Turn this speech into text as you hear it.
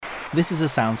This is a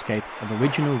soundscape of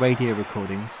original radio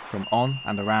recordings from on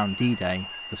and around D-Day,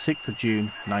 the 6th of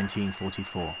June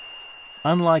 1944.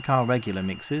 Unlike our regular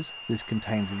mixes, this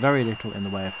contains very little in the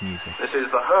way of music. This is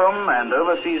the home and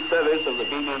overseas service of the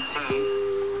BBC.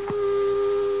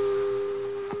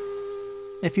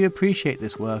 If you appreciate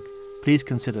this work, please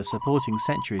consider supporting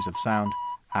Centuries of Sound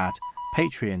at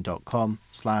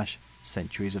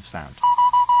patreon.com/centuriesofsound.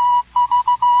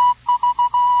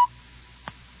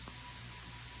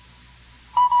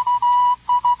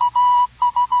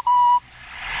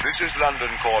 This is London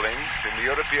calling from the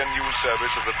European News Service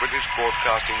of the British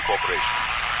Broadcasting Corporation.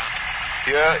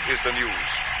 Here is the news.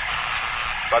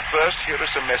 But first, here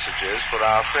are some messages for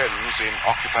our friends in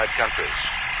occupied countries.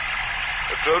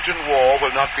 The Trojan War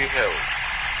will not be held.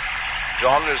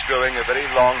 John is growing a very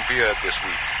long beard this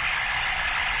week.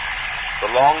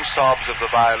 The long sobs of the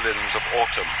violins of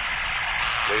autumn.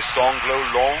 Les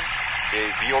sanglots longs des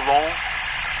violons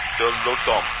de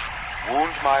l'automne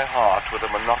wound my heart with a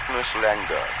monotonous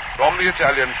languor. From the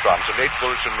Italian front, a late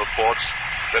bulletin reports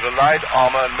that Allied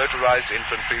armor and motorized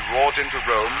infantry roared into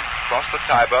Rome, crossed the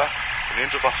Tiber, and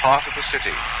into the heart of the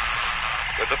city.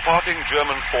 The departing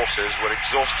German forces were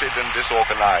exhausted and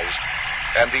disorganized,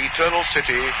 and the Eternal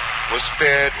City was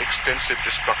spared extensive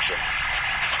destruction.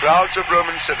 Crowds of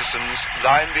Roman citizens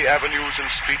lined the avenues and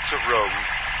streets of Rome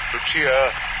to cheer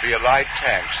the Allied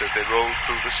tanks as they rolled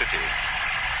through the city.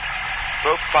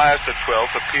 Pope Pius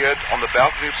XII appeared on the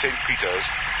balcony of St. Peter's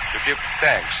to give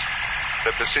thanks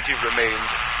that the city remained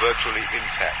virtually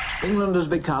intact. England has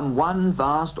become one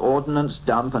vast ordnance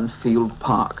dump and field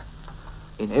park.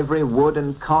 In every wood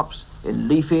and copse, in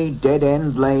leafy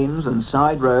dead-end lanes and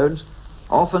side roads,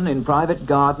 often in private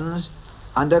gardens,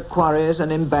 under quarries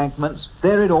and embankments,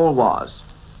 there it all was.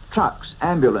 Trucks,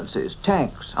 ambulances,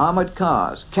 tanks, armoured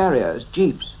cars, carriers,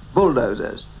 jeeps,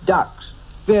 bulldozers, ducks,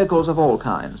 vehicles of all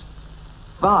kinds.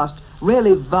 Vast,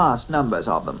 really vast numbers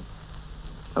of them.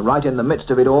 Right in the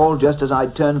midst of it all, just as I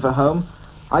turned for home,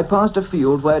 I passed a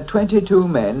field where 22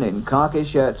 men in khaki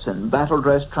shirts and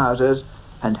battle-dress trousers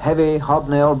and heavy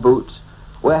hobnail boots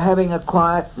were having a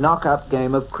quiet knock-up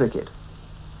game of cricket.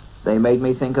 They made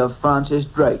me think of Francis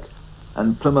Drake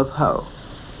and Plymouth Hoe.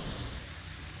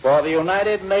 For the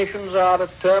United Nations are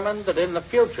determined that in the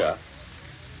future,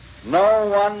 no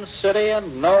one city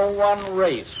and no one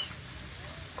race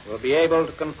will be able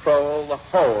to control the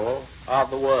whole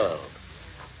of the world.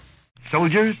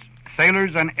 Soldiers,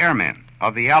 sailors, and airmen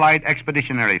of the Allied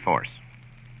Expeditionary Force,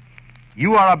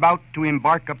 you are about to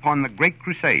embark upon the great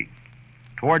crusade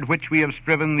toward which we have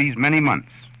striven these many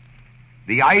months.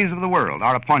 The eyes of the world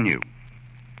are upon you.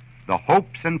 The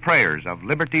hopes and prayers of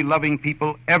liberty-loving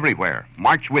people everywhere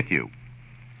march with you.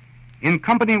 In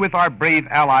company with our brave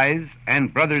allies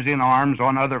and brothers in arms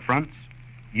on other fronts,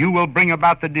 you will bring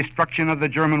about the destruction of the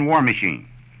German war machine,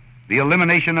 the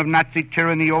elimination of Nazi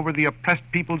tyranny over the oppressed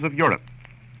peoples of Europe,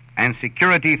 and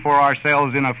security for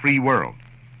ourselves in a free world.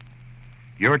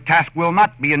 Your task will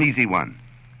not be an easy one.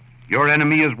 Your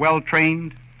enemy is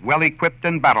well-trained, well-equipped,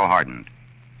 and battle-hardened.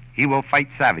 He will fight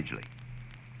savagely.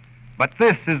 But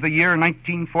this is the year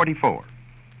 1944.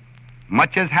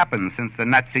 Much has happened since the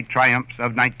Nazi triumphs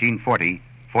of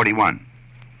 1940-41.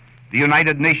 The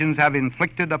United Nations have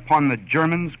inflicted upon the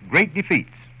Germans great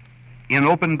defeats in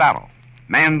open battle,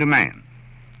 man to man.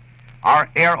 Our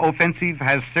air offensive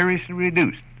has seriously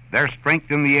reduced their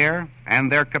strength in the air and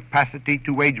their capacity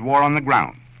to wage war on the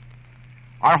ground.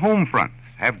 Our home fronts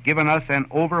have given us an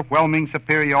overwhelming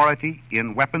superiority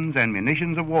in weapons and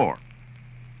munitions of war,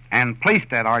 and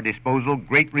placed at our disposal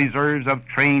great reserves of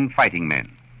trained fighting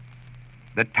men.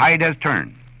 The tide has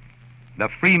turned. The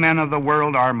free men of the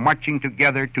world are marching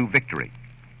together to victory.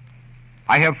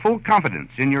 I have full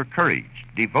confidence in your courage,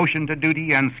 devotion to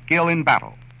duty, and skill in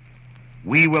battle.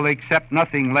 We will accept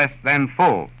nothing less than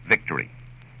full victory.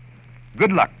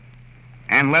 Good luck,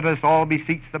 and let us all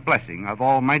beseech the blessing of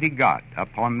Almighty God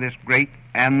upon this great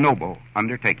and noble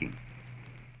undertaking.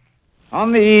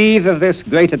 On the eve of this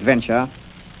great adventure,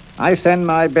 I send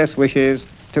my best wishes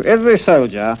to every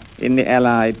soldier in the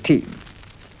Allied team.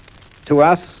 To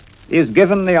us is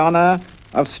given the honor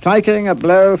of striking a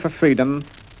blow for freedom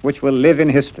which will live in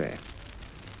history.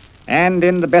 And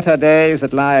in the better days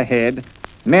that lie ahead,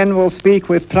 men will speak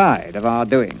with pride of our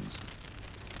doings.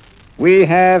 We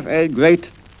have a great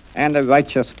and a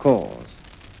righteous cause.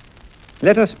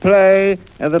 Let us pray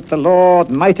that the Lord,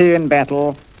 mighty in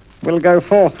battle, will go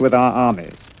forth with our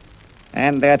armies,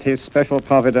 and that his special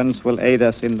providence will aid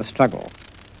us in the struggle.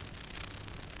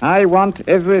 I want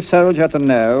every soldier to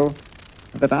know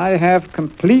that I have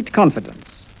complete confidence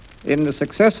in the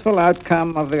successful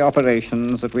outcome of the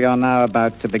operations that we are now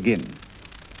about to begin.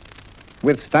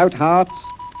 with stout hearts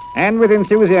and with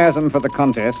enthusiasm for the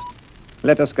contest,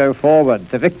 let us go forward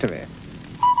to victory.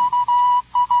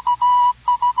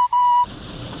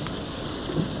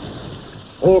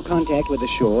 All contact with the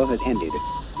shore has ended.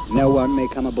 No one may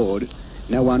come aboard.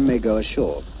 No one may go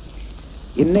ashore.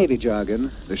 In Navy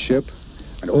jargon, the ship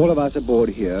and all of us aboard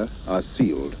here are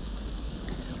sealed.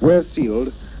 We're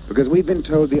sealed because we've been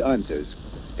told the answers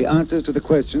to the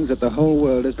questions that the whole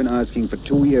world has been asking for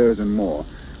 2 years and more.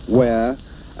 Where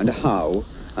and how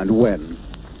and when.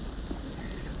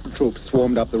 Troops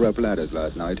swarmed up the rope ladders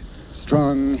last night.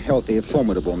 Strong, healthy,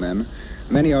 formidable men,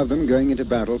 many of them going into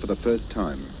battle for the first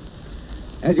time.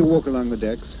 As you walk along the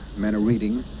decks, men are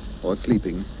reading, or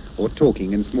sleeping, or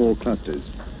talking in small clusters.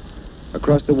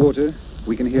 Across the water,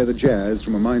 we can hear the jazz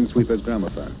from a minesweeper's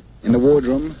gramophone. In the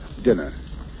wardroom, dinner.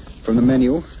 From the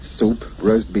menu, soup,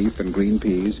 roast beef, and green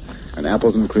peas, and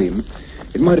apples and cream.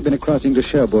 It might have been a crossing to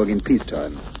Cherbourg in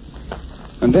peacetime.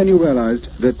 And then you realized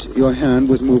that your hand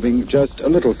was moving just a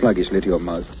little sluggishly to your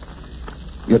mouth.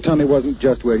 Your tummy wasn't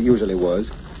just where it usually was.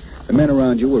 The men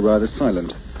around you were rather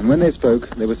silent, and when they spoke,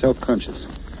 they were self-conscious.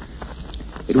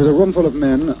 It was a room full of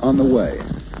men on the way,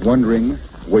 wondering,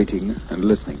 waiting, and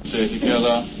listening. Say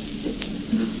together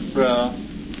this prayer.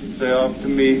 Say after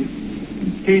me.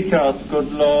 Teach us,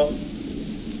 good Lord,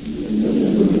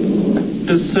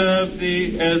 to serve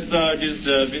Thee as Thou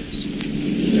deservest,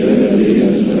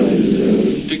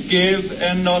 to give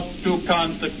and not to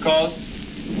count the cost,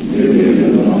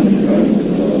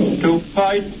 to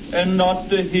fight and not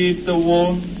to heed the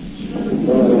wound,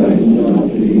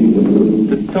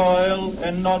 to toil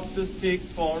and not to seek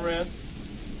for rest.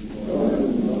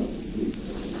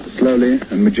 Slowly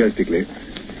and majestically,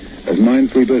 as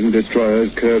minesweepers and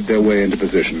destroyers curved their way into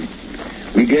position,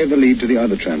 we gave the lead to the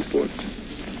other transports.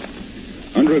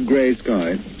 Under a grey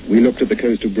sky, we looked at the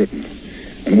coast of Britain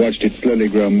and watched it slowly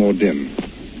grow more dim.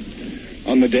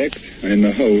 On the decks and in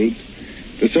the holds,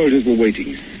 the soldiers were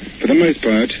waiting. For the most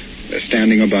part,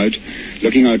 standing about,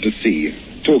 looking out to sea,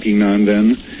 talking now and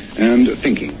then, and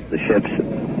thinking. The ships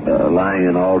lying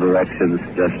in all directions,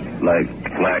 just like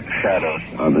black shadows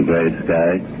on the gray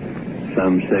sky.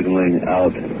 Some signaling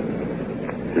out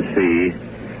to sea,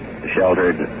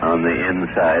 sheltered on the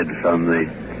inside from the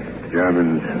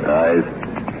Germans' eyes,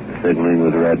 signaling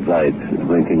with red lights,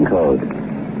 blinking code.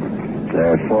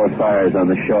 There are 4 fires on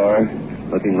the shore,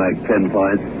 looking like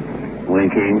pinpoints,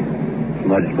 blinking,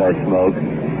 smudged by smoke.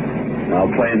 Now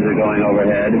planes are going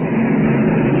overhead.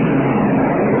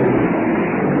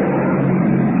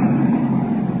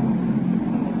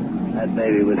 That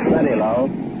baby was plenty low.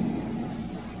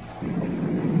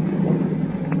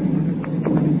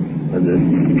 And the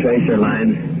tracer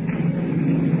lines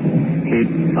keep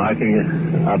arcing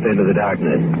up into the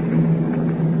darkness.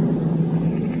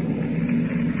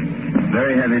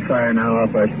 Very heavy fire now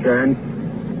off our stern.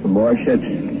 Some more ships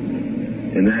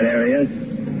in that area.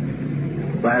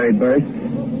 Fiery burst.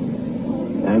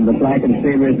 And the flak and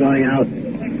streamers going out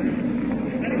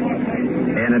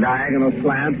in a diagonal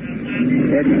slant.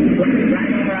 It's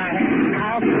right over our heads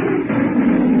now.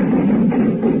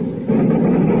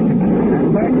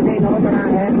 And bursting over our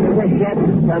heads is a ship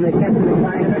from the ship of the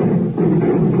fire.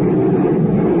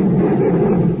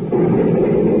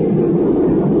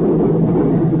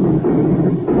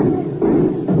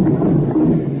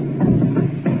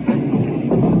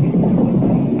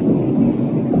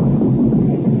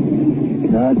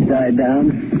 Now it's died down.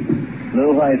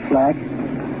 Blue-white flak.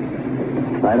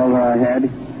 Right over our head.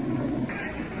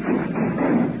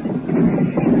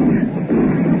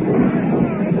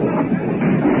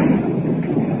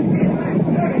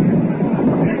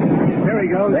 There we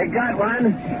go. They got one.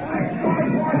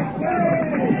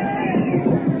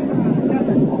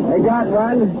 They got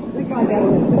one. We got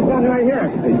one right here.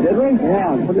 Did we?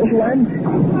 Yeah. This one.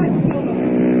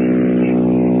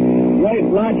 Great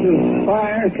blotch of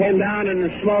fire came down and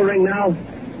is smoldering now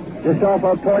just off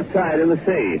our port side in the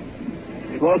sea.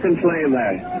 Smoke and flame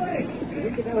there.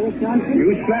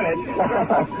 You said it.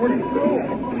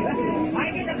 I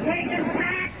get the papers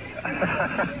back.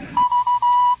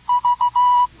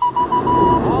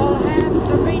 All hands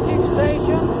to beaching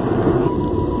station.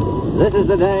 This is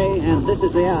the day and this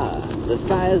is the hour. The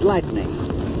sky is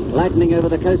lightening over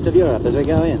the coast of Europe as we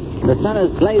go in. The sun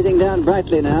is blazing down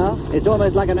brightly now. It's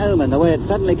almost like an omen, the way it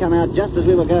suddenly came out just as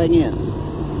we were going in.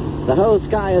 The whole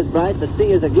sky is bright, the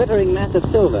sea is a glittering mass of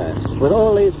silver, with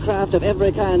all these craft of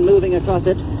every kind moving across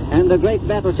it, and the great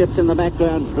battleships in the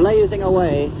background blazing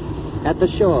away at the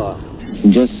shore.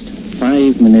 Just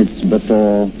 5 minutes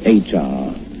before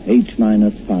HR,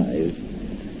 H-5,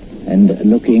 and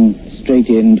looking straight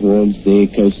in towards the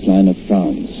coastline of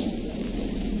France.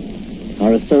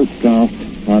 our assault craft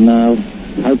are now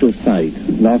out of sight,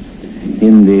 lost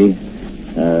in the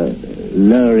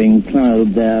lowering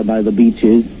cloud there by the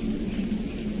beaches.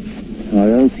 Our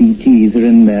LCTs are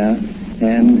in there,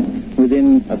 and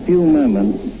within a few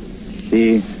moments,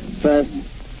 the first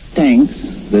tanks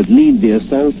that lead the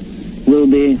assault will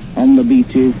be on the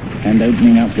beaches and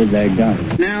opening up with their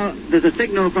guns. Now, there's a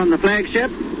signal from the flagship.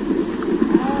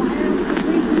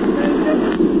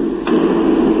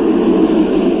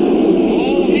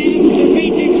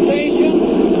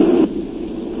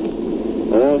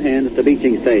 All hands to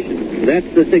beaching station. That's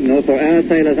the signal for our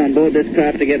sailors on board this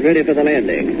craft to get ready for the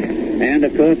landing. And,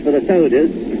 of course, for the soldiers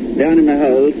down in the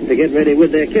holds to get ready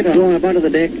with their kit on, going up onto the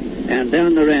deck and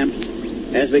down the ramps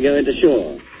as we go into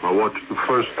shore. I watched the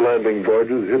first landing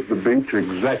barges hit the beach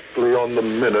exactly on the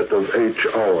minute of H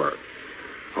hour.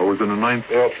 I was in a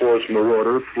 9th Air Force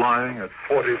Marauder flying at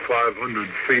 4,500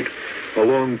 feet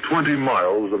along 20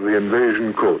 miles of the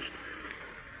invasion coast.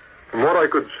 From what I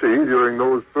could see during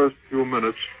those first few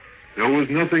minutes, there was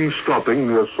nothing stopping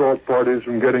the assault parties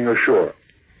from getting ashore.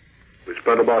 We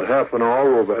spent about half an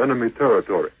hour over enemy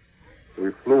territory.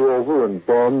 We flew over and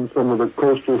bombed some of the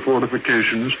coastal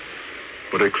fortifications,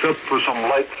 but except for some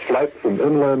light flak from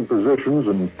inland positions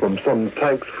and from some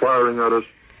tanks firing at us,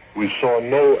 we saw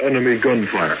no enemy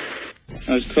gunfire.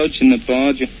 I was crouching the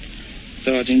barge.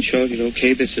 Sergeant shouted,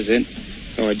 "Okay, this is it."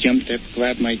 So I jumped up,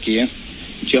 grabbed my gear,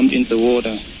 jumped into the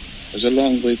water. It was a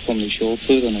long way from the shore,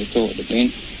 further than I thought it had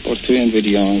been, about 300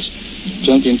 yards.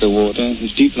 Jumped into the water. It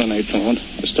was deeper than I thought.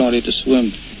 I started to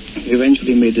swim. We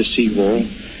eventually made the seawall.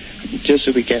 Just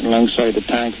as we get alongside the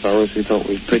tank towers, we thought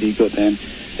we were pretty good then.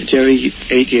 A Jerry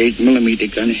 88mm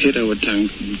gun hit our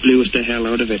tank and blew us the hell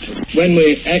out of it. When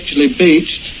we actually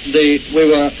beached, we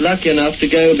were lucky enough to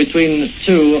go between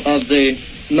two of the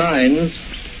mines,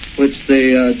 which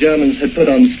the Germans had put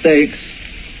on stakes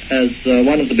as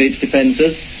one of the beach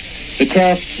defenses. The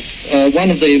craft, one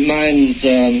of the mines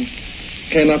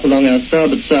came up along our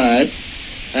starboard side,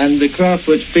 and the craft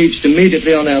which beached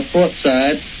immediately on our port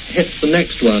side hit the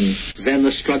next one. Then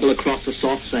the struggle across the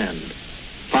soft sand.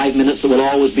 5 minutes that will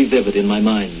always be vivid in my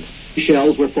mind.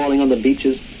 Shells were falling on the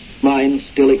beaches, mines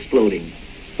still exploding.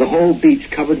 The whole beach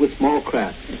covered with small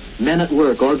craft. Men at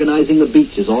work organizing the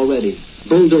beaches already.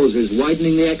 Bulldozers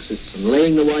widening the exits and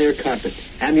laying the wire carpet.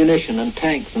 Ammunition and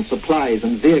tanks and supplies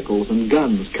and vehicles and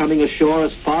guns coming ashore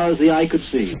as far as the eye could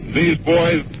see. These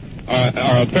boys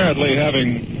are apparently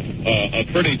having a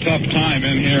pretty tough time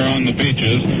in here on the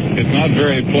beaches. It's not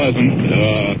very pleasant.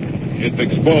 It's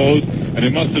exposed, and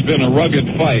it must have been a rugged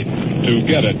fight to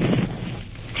get it.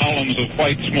 Columns of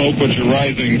white smoke which are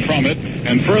rising from it,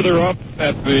 and further up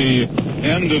at the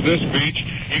end of this beach,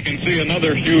 you can see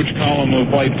another huge column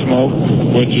of white smoke,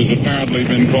 which has apparently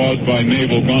been caused by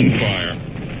naval gunfire.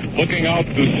 Looking out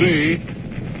to sea,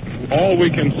 all we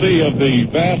can see of the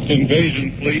vast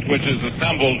invasion fleet which is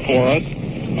assembled for us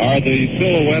are the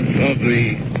silhouettes of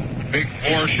the big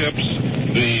warships,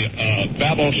 the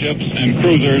battleships and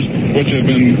cruisers, which have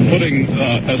been putting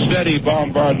a steady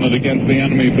bombardment against the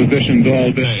enemy positions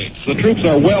all day. The troops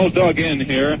are well dug in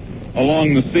here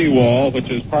along the seawall, which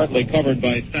is partly covered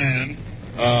by sand.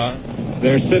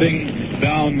 They're sitting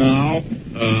down now,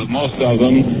 most of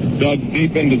them, dug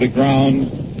deep into the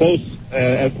ground,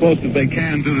 as close as they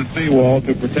can to the seawall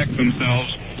to protect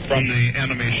themselves from the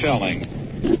enemy shelling.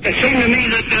 It seemed to me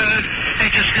that they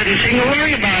just didn't seem to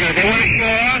worry about it. They went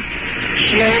ashore,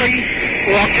 slowly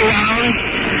walked around,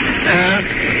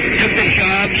 took their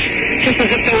jobs, just as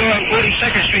if they were on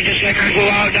 42nd Street, just like I go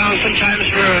out down sometimes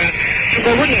to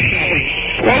go witness something.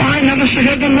 Well, I never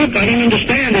heard them look. I didn't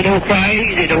understand. They don't cry.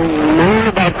 They don't moan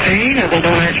about pain, or they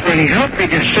don't ask for any help. They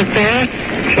just sit there,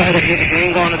 try to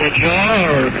hang on to their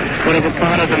jaw or whatever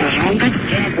part of them is wounded.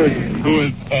 Stafford, who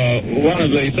is one of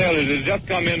the sailors, has just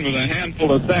come in with a handful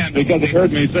of sand because he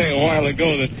heard me say a while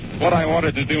ago that what I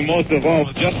wanted to do most of all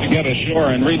was just to get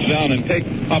ashore and reach down and take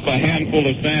up a handful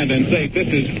of sand and say, "This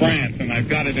is France," and I've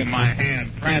got it in my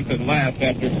hand. France at last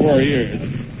after 4 years.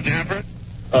 Stafford,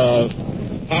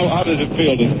 how does it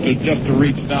feel to just to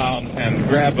reach down and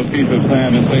grab a piece of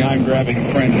sand and say, "I'm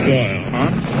grabbing French soil,"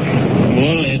 huh?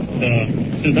 Well,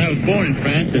 since I was born in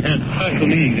France, it has special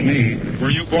meaning to me. Were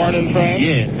you born in France?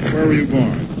 Yes. Where were you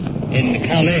born? In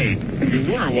Calais.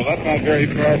 You were? Well, that's not very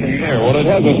far from here. Well, it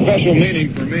has a special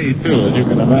meaning for me, too, as you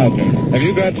can imagine. Have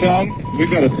you got some? We've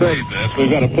got to save this.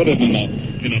 We've got to put it in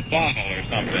a bottle or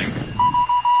something.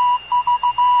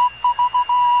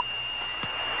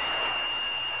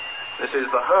 This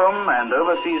is the Home and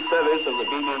Overseas Service of the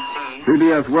BBC.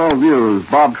 CBS World News,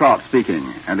 Bob Trout speaking.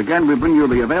 And again, we bring you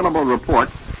the available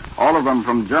reports, all of them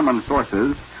from German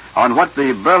sources, on what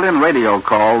the Berlin radio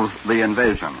calls the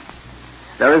invasion.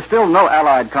 There is still no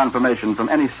Allied confirmation from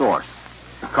any source.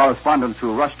 Correspondents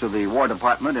who rushed to the War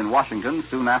Department in Washington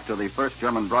soon after the first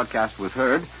German broadcast was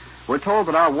heard were told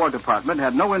that our War Department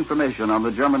had no information on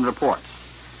the German reports.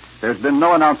 There's been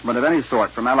no announcement of any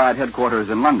sort from Allied headquarters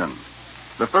in London.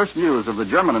 The first news of the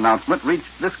German announcement reached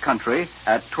this country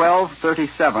at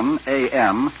 12:37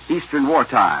 a.m. Eastern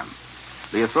Wartime.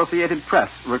 The Associated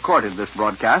Press recorded this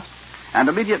broadcast and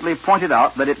immediately pointed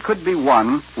out that it could be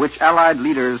one which Allied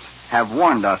leaders have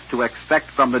warned us to expect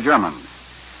from the Germans.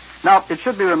 Now, it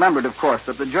should be remembered, of course,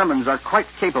 that the Germans are quite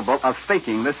capable of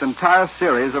faking this entire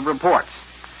series of reports.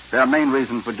 Their main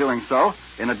reason for doing so,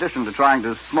 in addition to trying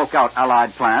to smoke out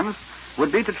Allied plans,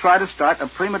 would be to try to start a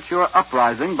premature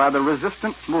uprising by the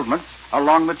resistance movements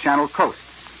along the Channel coast.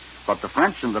 But the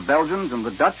French and the Belgians and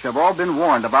the Dutch have all been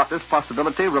warned about this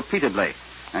possibility repeatedly.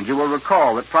 And you will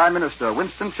recall that Prime Minister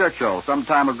Winston Churchill some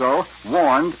time ago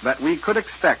warned that we could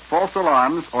expect false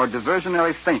alarms or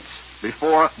diversionary feints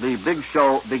before the big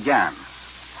show began.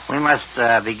 We must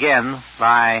begin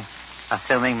by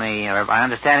by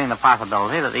understanding the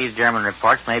possibility that these German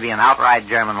reports may be an outright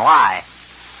German lie.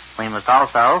 We must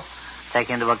also take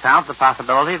into account the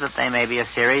possibility that they may be a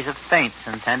series of feints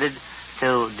intended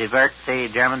to divert the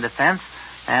German defense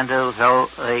and to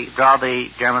draw the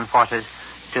German forces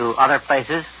to other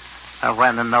places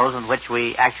rather than those in which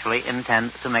we actually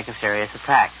intend to make a serious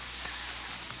attack.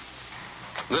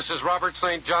 This is Robert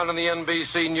St. John in the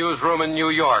NBC newsroom in New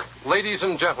York. Ladies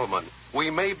and gentlemen, we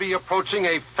may be approaching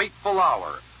a fateful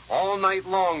hour. All night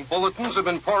long, bulletins have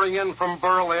been pouring in from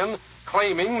Berlin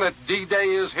claiming that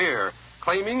D-Day is here,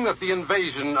 claiming that the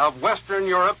invasion of Western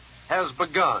Europe has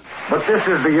begun. But this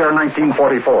is the year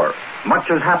 1944. Much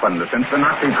has happened since the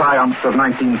Nazi triumphs of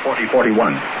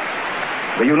 1940-41.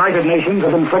 The United Nations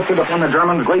have inflicted upon the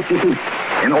Germans great defeat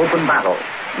in open battle,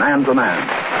 man to man.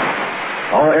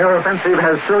 Our air offensive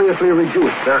has seriously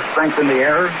reduced their strength in the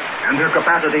air and their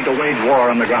capacity to wage war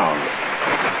on the ground.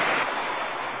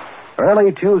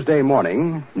 Early Tuesday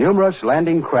morning, numerous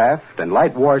landing craft and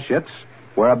light warships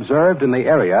were observed in the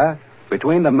area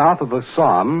between the mouth of the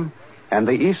Somme and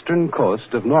the eastern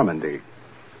coast of Normandy.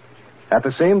 At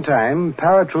the same time,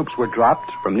 paratroops were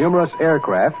dropped from numerous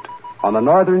aircraft on the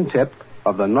northern tip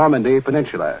of the Normandy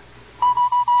Peninsula.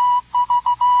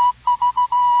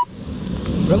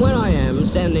 From where I am,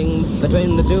 standing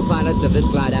between the two pilots of this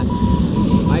glider,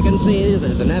 I can see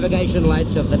the navigation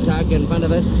lights of the tug in front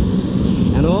of us,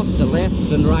 and off to left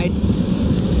and right,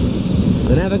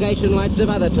 the navigation lights of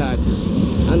other tugs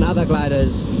and other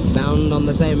gliders bound on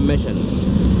the same mission.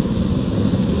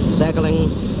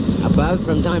 Circling above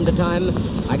from time to time,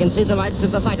 I can see the lights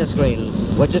of the fighter screen,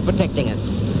 which is protecting us.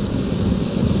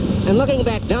 And looking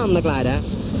back down the glider,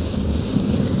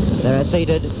 there are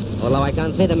seated, although I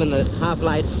can't see them in the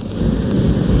half-light,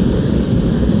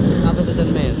 officers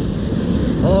and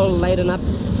men, all laden up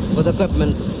with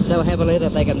equipment so heavily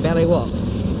that they can barely walk.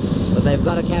 But they've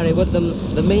got to carry with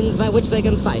them the means by which they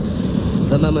can fight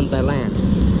the moment they land.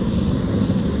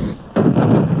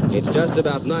 It's just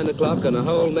about 9 o'clock and a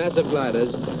whole mass of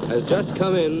gliders has just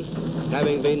come in,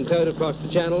 having been towed across the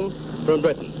Channel from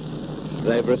Britain.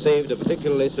 They've received a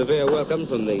particularly severe welcome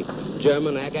from the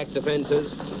German ack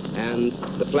defenses, and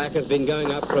the flak has been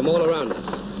going up from all around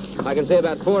us. I can see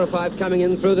about 4 or 5 coming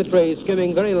in through the trees,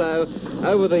 skimming very low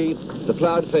over the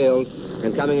ploughed field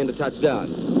and coming into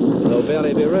touchdown. There'll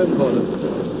barely be room for them.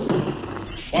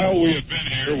 While we have been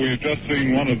here, we have just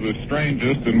seen one of the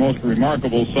strangest and most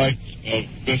remarkable sights of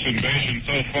this invasion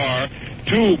so far.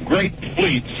 2 great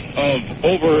fleets of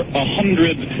over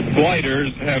 100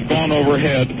 gliders have gone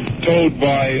overhead, towed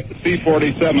by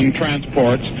C-47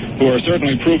 transports, who are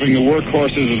certainly proving the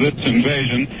workhorses of this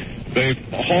invasion. They've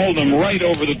hauled them right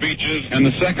over the beaches, and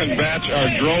the second batch are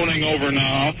droning over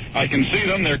now. I can see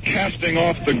them. They're casting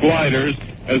off the gliders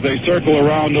as they circle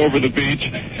around over the beach,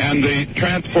 and the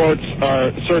transports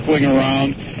are circling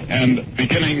around and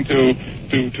beginning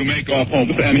to make off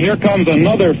home. And here comes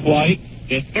another flight,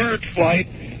 the third flight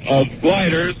of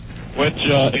gliders, which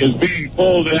is being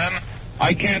pulled in.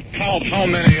 I can't count how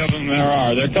many of them there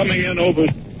are. They're coming in over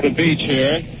the beach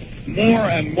here. More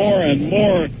and more and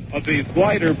more of these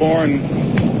glider-borne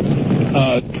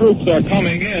troops are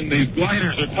coming in. These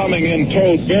gliders are coming in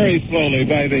towed very slowly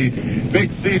by the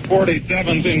big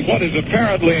C-47s in what is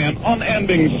apparently an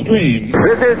unending stream.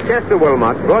 This is Chester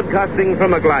Wilmot broadcasting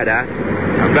from a glider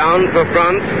bound for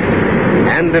France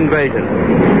and invasion.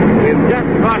 We've just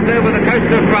crossed over the coast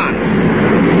of France,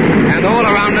 and all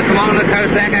around us along the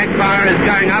coast, ack fire is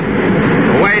going up,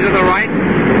 away to the right,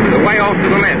 away off to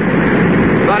the left.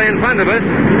 But But in front of us,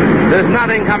 there's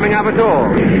nothing coming up at all.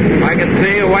 I can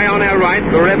see away on our right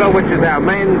the river, which is our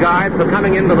main guide for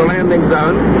coming into the landing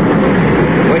zone,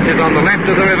 which is on the left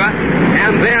of the river.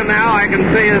 And there now I can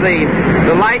see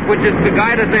the light which is to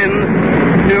guide us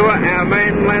in to our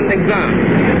main landing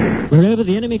zone. We're over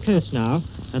the enemy coast now,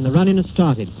 and the run-in has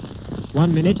started.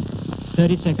 1 minute,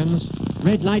 30 seconds,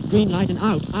 red light, green light, and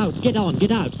out, get on,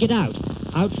 get out.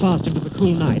 Out fast into the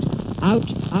cool night.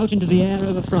 Out into the air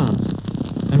over France.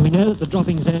 And we know that the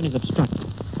dropping zone is obstructed.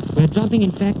 We're jumping,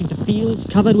 in fact, into fields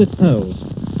covered with poles.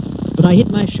 But I hit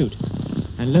my chute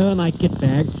and lower my kit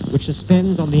bag, which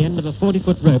suspends on the end of a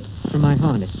 40-foot rope from my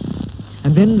harness.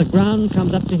 And then the ground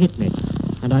comes up to hit me,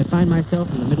 and I find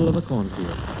myself in the middle of a cornfield.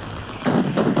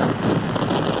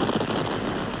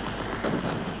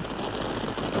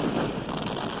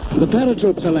 The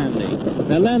paratroops are landing.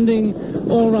 They're landing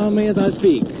all around me as I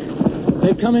speak.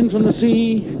 They've come in from the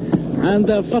sea, and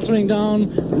they're fluttering down,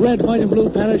 red, white, and blue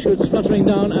parachutes fluttering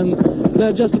down, and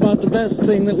they're just about the best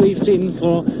thing that we've seen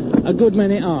for a good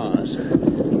many hours.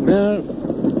 They're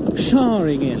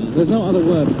showering in. There's no other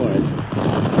word for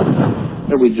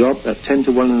it. We dropped at 10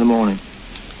 to 1 in the morning.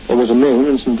 There was a moon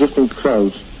and some drifting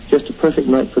clouds. Just a perfect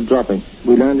night for dropping.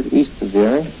 We landed east of the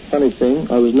eye. Funny thing,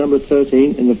 I was number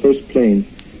 13 in the first plane.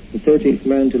 The 13th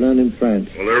man to land in France.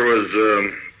 Well, there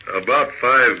was about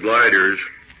 5 gliders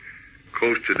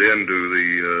coasted into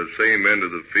the same end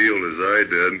of the field as I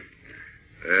did.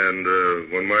 And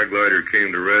when my glider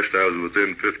came to rest, I was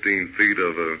within 15 feet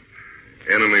of an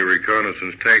enemy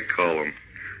reconnaissance tank column.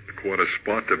 Quite a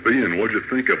spot to be in. What'd you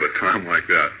think of a time like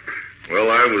that?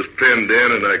 Well, I was pinned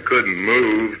in and I couldn't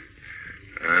move.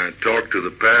 I talked to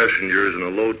the passengers in a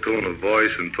low tone of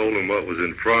voice and told them what was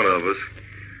in front of us.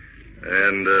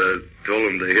 And told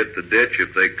them to hit the ditch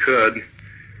if they could,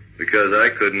 because I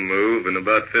couldn't move. In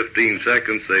about 15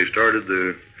 seconds, they started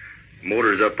the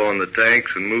motors up on the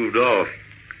tanks and moved off.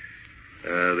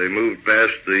 They moved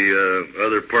past the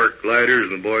other parked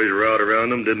gliders, and the boys were out around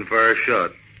them, didn't fire a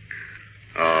shot.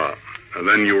 And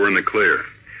then you were in the clear?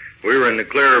 We were in the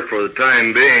clear for the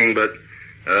time being, but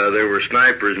there were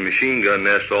snipers and machine gun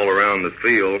nests all around the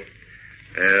field,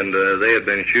 and they had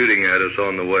been shooting at us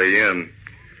on the way in.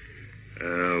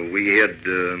 We had,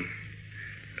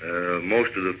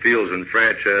 most of the fields in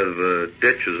France have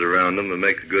ditches around them that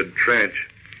make a good trench.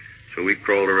 So we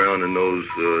crawled around in those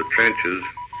trenches,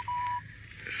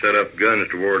 set up guns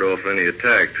to ward off any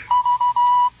attacks.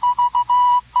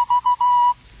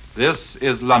 This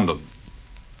is London.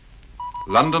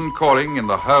 London calling in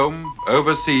the home,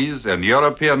 overseas, and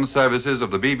European services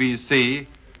of the BBC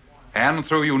and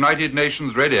through United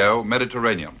Nations Radio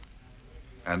Mediterranean.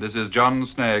 And this is John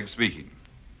Snagg speaking.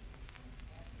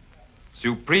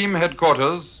 Supreme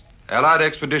Headquarters, Allied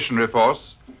Expeditionary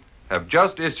Force, have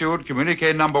just issued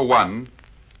communique number 1,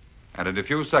 and in a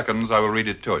few seconds I will read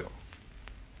it to you.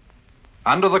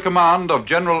 Under the command of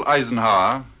General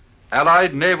Eisenhower,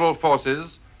 Allied naval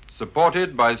forces,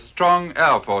 supported by strong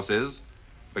air forces,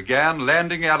 began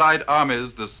landing Allied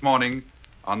armies this morning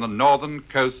on the northern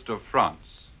coast of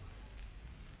France.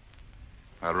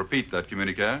 I'll repeat that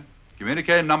communique.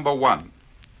 Communique number 1.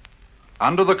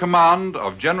 Under the command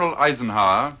of General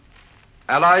Eisenhower,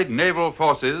 Allied naval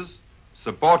forces,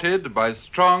 supported by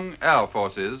strong air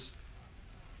forces,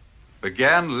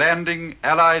 began landing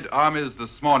Allied armies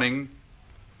this morning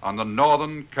on the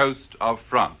northern coast of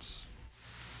France.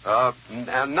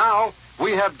 And now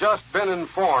we have just been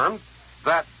informed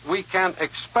that we can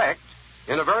expect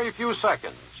in a very few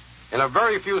seconds,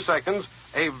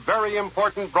 a very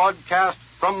important broadcast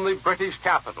from the British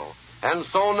capital. And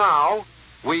so now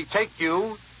we take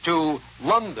you to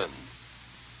London.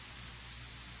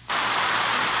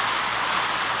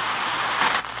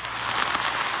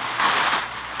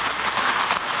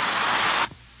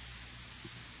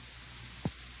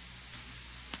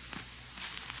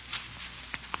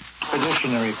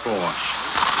 Expeditionary Force.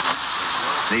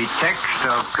 The text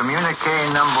of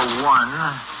communique number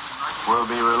 1 will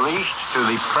be released to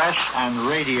the press and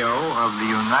radio of the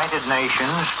United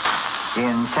Nations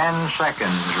in 10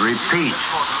 seconds. Repeat,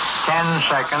 10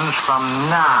 seconds from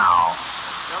now.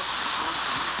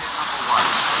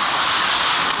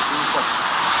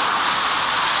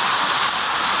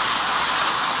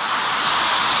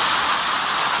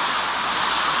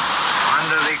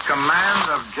 Under the command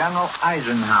of General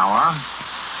Eisenhower,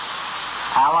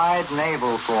 Allied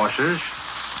naval forces,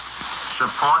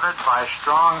 supported by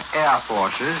strong air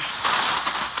forces,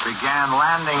 began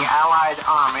landing Allied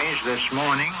armies this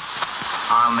morning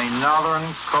on the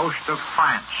northern coast of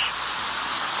France.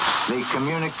 The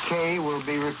communique will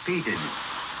be repeated.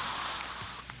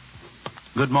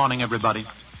 Good morning, everybody.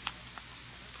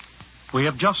 We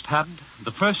have just had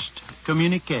the first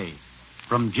communique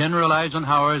from General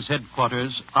Eisenhower's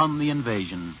headquarters on the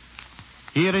invasion.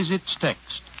 Here is its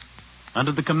text.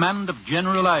 Under the command of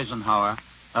General Eisenhower,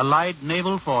 Allied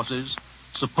naval forces,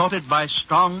 supported by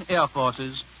strong air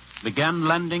forces, began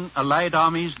landing Allied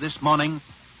armies this morning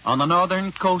on the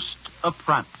northern coast of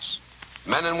France.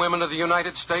 Men and women of the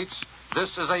United States,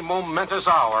 this is a momentous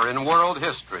hour in world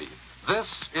history. This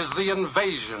is the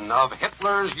invasion of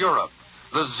Hitler's Europe,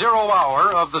 the 0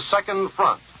 hour of the Second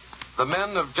Front. The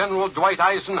men of General Dwight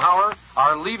Eisenhower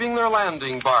are leaving their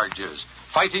landing barges,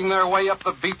 fighting their way up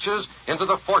the beaches into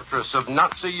the fortress of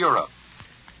Nazi Europe.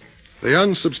 The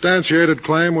unsubstantiated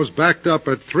claim was backed up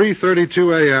at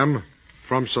 3:32 a.m.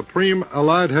 from Supreme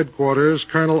Allied Headquarters.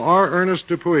 Colonel R. Ernest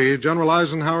Dupuy, General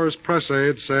Eisenhower's press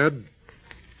aide, said,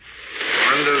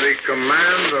 "Under the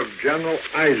command of General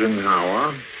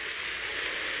Eisenhower,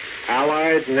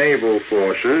 Allied naval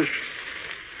forces,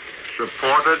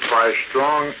 supported by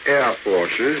strong air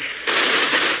forces,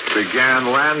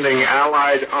 began landing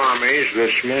Allied armies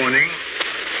this morning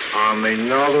on the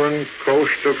northern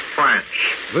coast of France."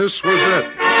 This was it.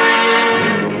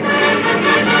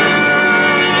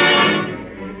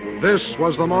 This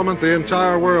was the moment the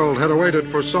entire world had awaited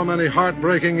for so many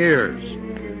heartbreaking years.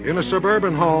 In a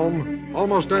suburban home,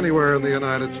 almost anywhere in the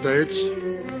United States.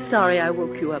 Sorry I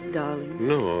woke you up, darling.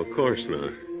 No, of course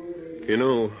not. You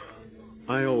know,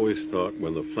 I always thought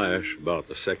when the flash about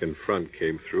the Second Front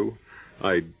came through,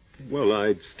 I'd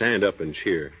stand up and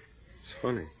cheer. It's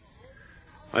funny.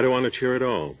 I don't want to cheer at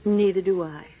all. Neither do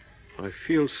I. I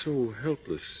feel so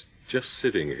helpless just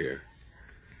sitting here.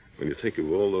 When you think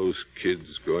of all those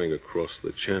kids going across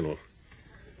the channel,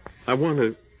 I want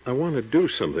to do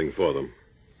something for them.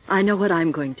 I know what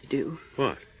I'm going to do.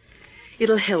 What?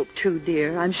 It'll help too,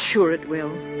 dear. I'm sure it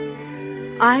will.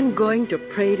 I'm going to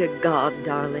pray to God,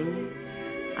 darling.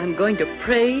 I'm going to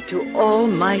pray to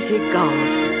Almighty God.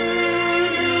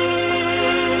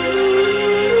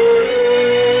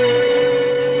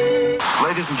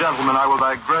 Ladies and gentlemen, I will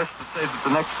digress to say that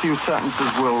the next few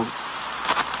sentences will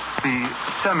be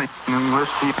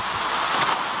semi-linguistic.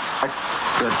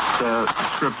 That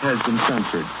script has been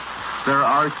censored. There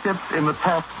are ships in the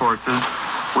task forces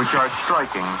which are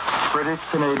striking, British,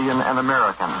 Canadian, and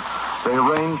American. They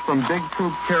range from big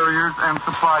troop carriers and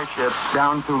supply ships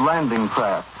down to landing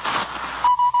craft.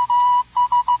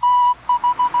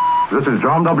 This is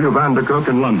John W. Vandercook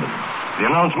in London. The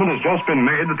announcement has just been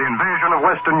made that the invasion of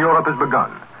Western Europe has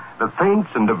begun. The feints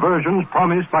and diversions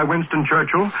promised by Winston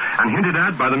Churchill and hinted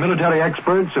at by the military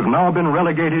experts have now been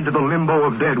relegated to the limbo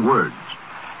of dead words.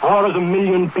 4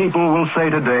 million people will say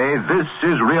today, this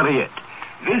is really it.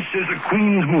 This is a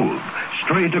Queen's move,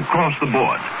 straight across the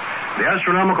board. The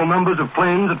astronomical numbers of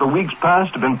planes of the weeks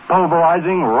past have been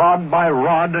pulverizing rod by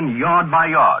rod and yard by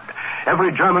yard.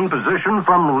 Every German position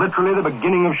from literally the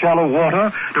beginning of shallow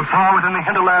water to far within the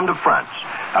hinterland of France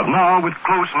have now, with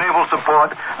close naval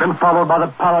support, been followed by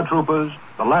the paratroopers,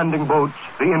 the landing boats,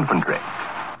 the infantry.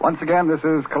 Once again, this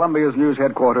is Columbia's news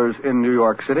headquarters in New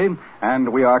York City,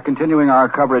 and we are continuing our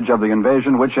coverage of the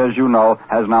invasion, which, as you know,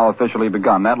 has now officially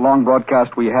begun. That long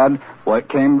broadcast we had, it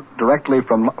came directly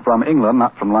from England,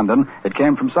 not from London. It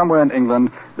came from somewhere in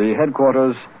England, the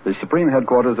headquarters, the supreme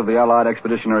headquarters of the Allied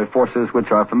Expeditionary Forces, which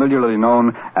are familiarly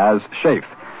known as SHAEF.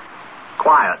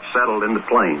 Quiet settled in the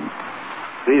plane.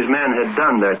 These men had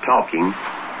done their talking.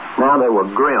 Now they were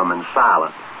grim and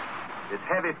silent. Its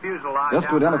heavy fuselage... Just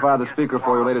to identify the speaker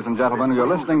for you, ladies and gentlemen, you're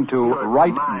listening to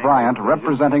Wright Bryant,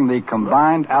 representing the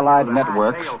combined Allied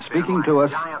networks, speaking to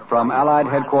us from Allied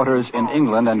headquarters in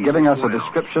England and giving us a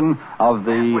description of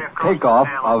the takeoff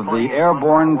of the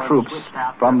airborne troops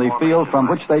from the field from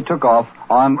which they took off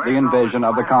on the invasion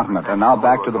of the continent. And now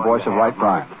back to the voice of Wright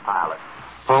Bryant.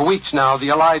 For weeks now,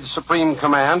 the Allied Supreme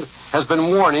Command has been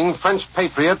warning French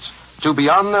patriots to be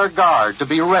on their guard, to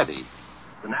be ready.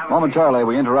 Momentarily,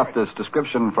 we interrupt this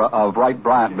description of Wright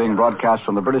Bryant being broadcast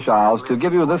from the British Isles to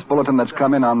give you this bulletin that's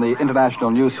come in on the International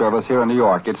News Service here in New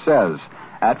York. It says,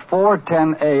 at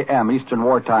 4:10 a.m. Eastern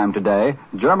Wartime today,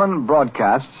 German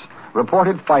broadcasts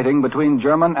reported fighting between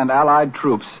German and Allied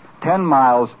troops 10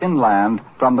 miles inland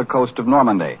from the coast of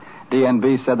Normandy.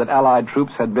 DNB said that Allied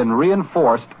troops had been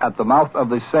reinforced at the mouth of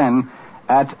the Seine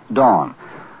at dawn.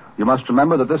 You must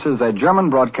remember that this is a German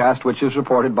broadcast which is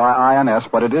reported by INS,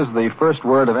 but it is the first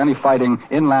word of any fighting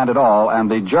inland at all, and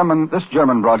this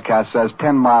German broadcast says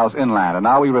 10 miles inland. And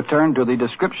now we return to the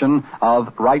description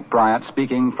of Wright Bryant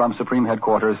speaking from Supreme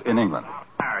Headquarters in England.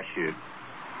 Parachute.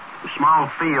 The small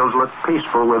fields look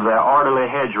peaceful with their orderly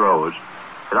hedgerows.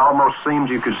 It almost seems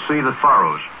you could see the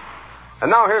furrows. And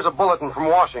now here's a bulletin from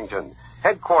Washington.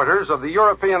 headquarters of the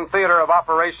European Theater of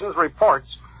Operations reports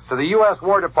to the U.S.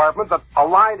 War Department that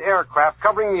Allied aircraft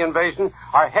covering the invasion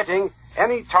are hitting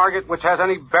any target which has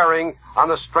any bearing on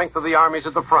the strength of the armies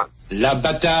at the front. La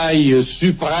bataille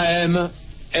suprême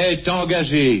est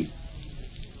engagée.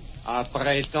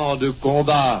 Après tant de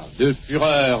combats, de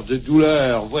fureur, de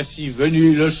douleur, voici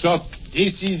venu le choc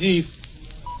décisif.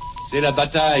 C'est la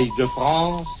bataille de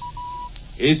France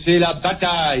et c'est la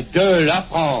bataille de la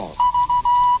France.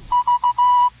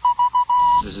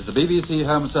 This is the BBC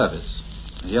Home Service.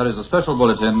 Here is a special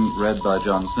bulletin read by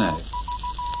John Snag.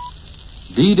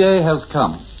 D-Day has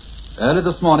come. Early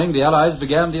this morning, the Allies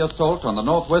began the assault on the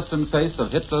northwestern face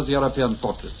of Hitler's European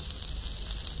fortress.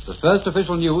 The first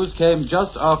official news came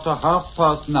just after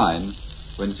 9:30,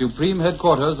 when Supreme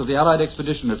Headquarters of the Allied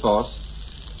Expeditionary Force,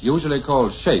 usually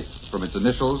called SHAPE from its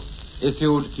initials,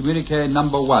 issued Communiqué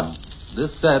Number 1.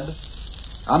 This said,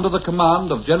 under the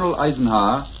command of General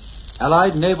Eisenhower,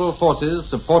 Allied naval forces,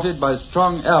 supported by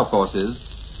strong air forces,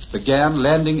 began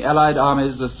landing Allied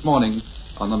armies this morning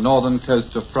on the northern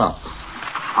coast of France.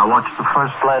 I watched the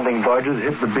first landing barges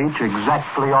hit the beach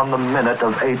exactly on the minute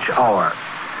of H hour.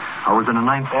 I was in a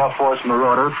 9th Air Force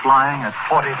Marauder flying at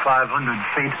 4,500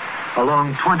 feet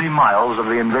along 20 miles of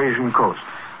the invasion coast.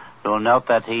 You'll note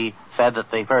that he said that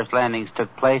the first landings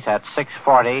took place at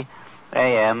 6:40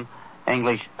 a.m.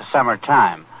 English summer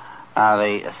time.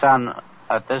 The sun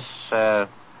at this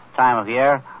time of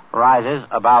year rises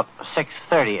about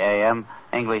 6:30 a.m.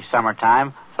 English summer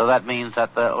time, so that means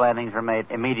that the landings were made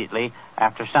immediately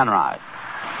after sunrise.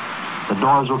 The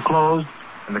doors were closed,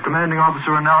 and the commanding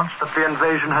officer announced that the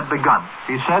invasion had begun.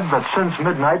 He said that since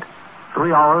midnight,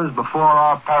 3 hours before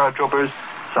our paratroopers,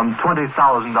 some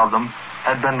 20,000 of them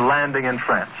had been landing in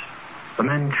France. The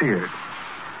men cheered.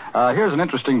 Here's an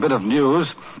interesting bit of news.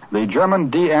 The German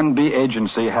DNB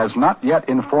agency has not yet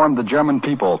informed the German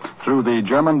people through the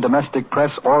German domestic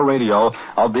press or radio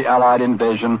of the Allied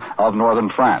invasion of northern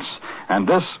France. And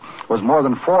this was more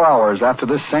than 4 hours after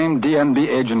this same DNB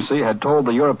agency had told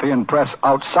the European press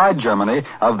outside Germany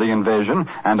of the invasion,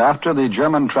 and after the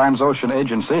German Transocean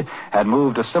Agency had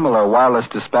moved a similar wireless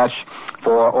dispatch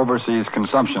for overseas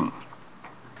consumption.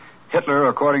 Hitler,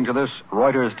 according to this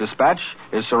Reuters dispatch,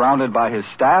 is surrounded by his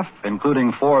staff,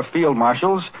 including 4 field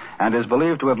marshals, and is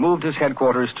believed to have moved his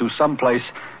headquarters to some place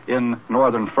in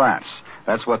northern France.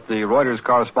 That's what the Reuters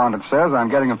correspondent says. I'm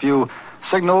getting a few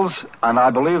signals, and I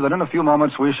believe that in a few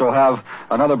moments we shall have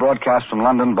another broadcast from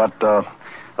London, but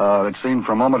it seemed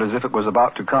for a moment as if it was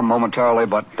about to come momentarily,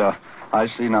 but I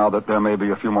see now that there may be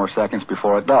a few more seconds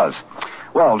before it does.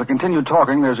 Well, to continue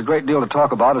talking, there's a great deal to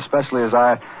talk about, especially as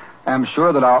I am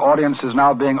sure that our audience is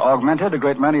now being augmented. A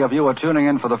great many of you are tuning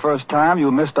in for the first time. You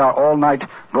missed our all-night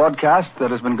broadcast that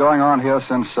has been going on here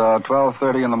since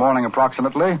 12:30 in the morning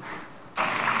approximately.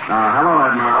 Hello,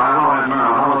 Admiral. Hello,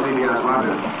 Admiral. Hello, CBS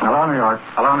London. Hello, New York.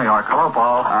 Hello, New York. Hello,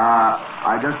 Paul.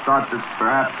 I just thought that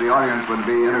perhaps the audience would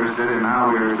be interested in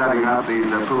how we're setting up these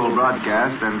pool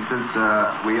broadcasts, and since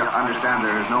we understand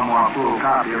there is no more pool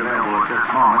copy available at this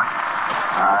moment,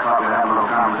 I thought we'd have a little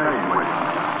conversation with you.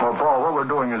 Well, Paul, what we're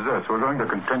doing is this. We're going to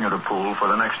continue to pool for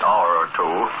the next hour or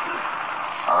two,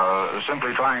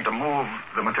 simply trying to move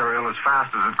the material as fast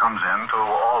as it comes in to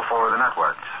all 4 of the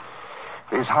networks.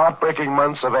 These heartbreaking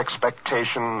months of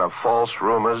expectation, of false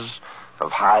rumors,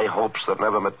 of high hopes that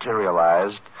never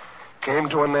materialized, came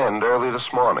to an end early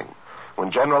this morning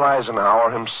when General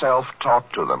Eisenhower himself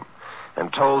talked to them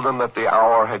and told them that the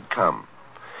hour had come.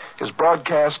 His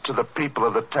broadcast to the people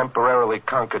of the temporarily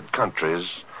conquered countries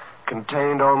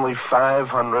contained only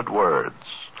 500 words.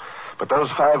 But those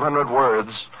 500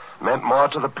 words meant more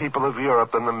to the people of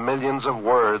Europe than the millions of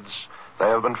words they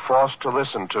have been forced to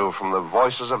listen to from the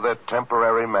voices of their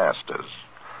temporary masters.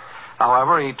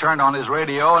 However, he turned on his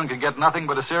radio and could get nothing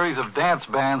but a series of dance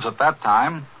bands at that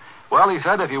time. Well, he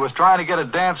said if he was trying to get a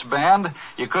dance band,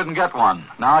 you couldn't get one.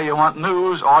 Now you want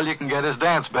news, all you can get is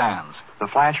dance bands. The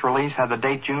flash release had the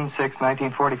date June 6,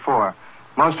 1944.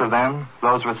 Most of them,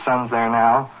 those with sons there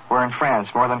now, were in France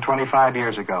more than 25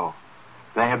 years ago.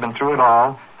 They have been through it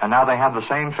all, and now they have the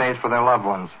same fate for their loved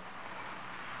ones.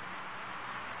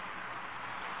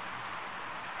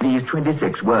 These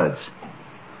 26 words.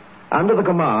 Under the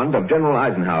command of General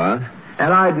Eisenhower,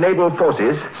 Allied naval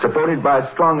forces, supported by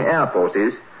strong air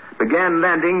forces, began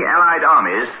landing Allied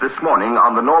armies this morning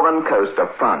on the northern coast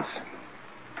of France.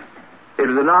 It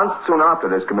was announced soon after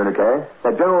this communique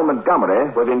that General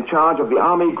Montgomery was in charge of the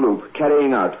Army group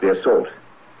carrying out the assault.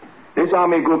 This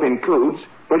Army group includes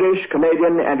British,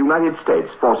 Canadian, and United States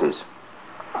forces.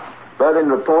 Berlin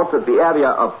reports that the area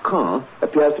of Caen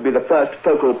appears to be the first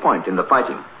focal point in the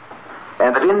fighting.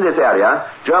 and that in this area,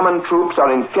 German troops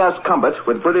are in fierce combat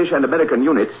with British and American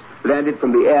units landed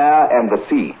from the air and the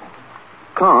sea.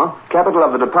 Caen, capital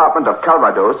of the department of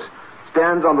Calvados,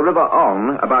 stands on the River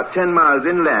Orne, about 10 miles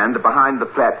inland behind the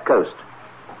flat coast.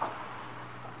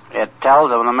 It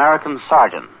tells of an American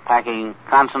sergeant packing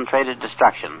concentrated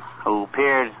destruction who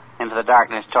peered into the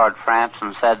darkness toward France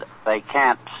and said, "They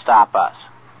can't stop us."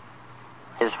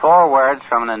 His 4 words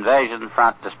from an invasion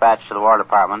front dispatched to the War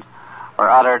Department were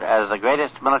uttered as the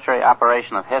greatest military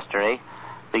operation of history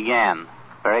began,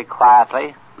 very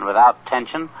quietly and without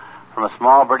tension, from a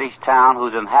small British town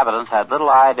whose inhabitants had little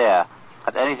idea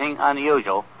that anything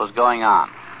unusual was going on.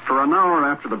 For an hour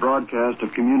after the broadcast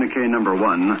of Communique number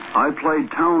 1, I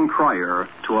played town crier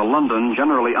to a London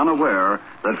generally unaware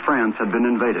that France had been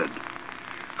invaded.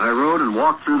 I rode and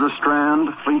walked through the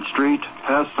Strand, Fleet Street,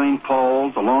 past St.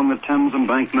 Paul's, along the Thames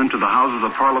Embankment to the Houses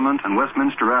of Parliament and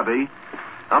Westminster Abbey,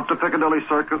 up to Piccadilly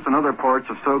Circus and other parts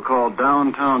of so-called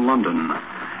downtown London,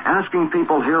 asking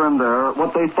people here and there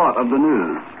what they thought of the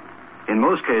news. In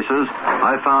most cases,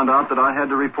 I found out that I had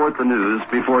to report the news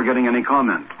before getting any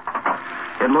comment.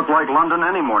 It looked like London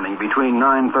any morning between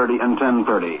 9:30 and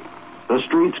 10:30. The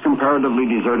streets comparatively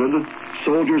deserted,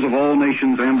 soldiers of all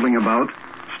nations ambling about,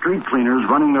 street cleaners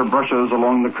running their brushes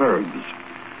along the curbs.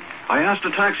 I asked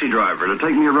a taxi driver to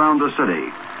take me around the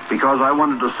city because I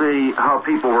wanted to see how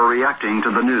people were reacting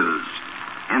to the news.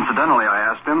 Incidentally, I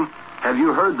asked him, "Have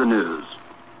you heard the news?"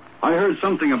 "I heard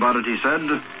something about it," he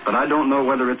said, "but I don't know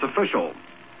whether it's official."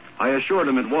 I assured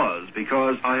him it was,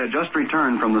 because I had just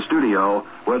returned from the studio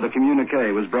where the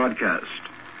communique was broadcast.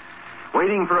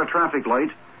 Waiting for a traffic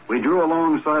light, we drew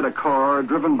alongside a car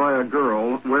driven by a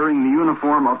girl wearing the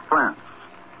uniform of France.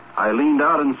 I leaned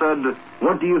out and said,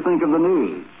 "What do you think of the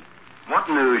news?" "What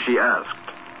news?" she asked.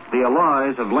 "The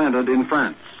Allies have landed in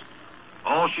France."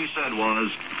 All she said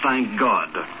was, "Thank God."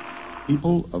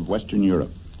 People of Western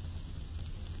Europe,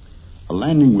 a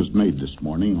landing was made this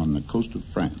morning on the coast of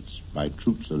France by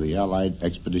troops of the Allied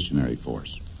Expeditionary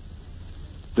Force.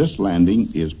 This landing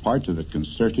is part of the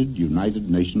concerted United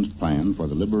Nations plan for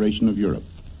the liberation of Europe,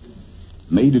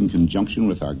 made in conjunction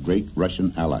with our great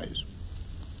Russian allies.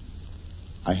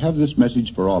 I have this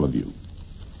message for all of you.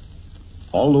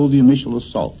 Although the initial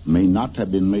assault may not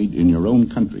have been made in your own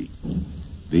country,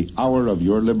 the hour of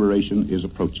your liberation is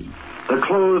approaching. The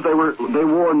clothes they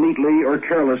wore neatly or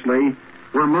carelessly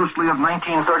were mostly of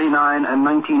 1939 and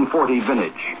 1940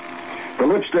 vintage. The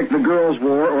lipstick the girls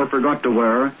wore or forgot to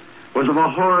wear was of a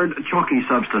hard, chalky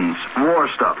substance, war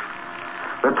stuff.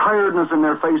 The tiredness in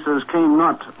their faces came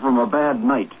not from a bad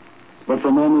night, but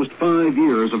from almost 5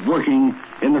 years of working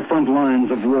in the front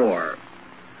lines of war.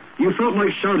 You felt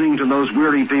like shouting to those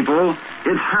weary people,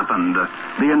 "It's happened.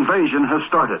 The invasion has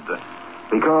started."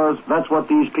 Because that's what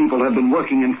these people have been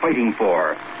working and fighting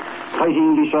for.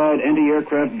 Fighting beside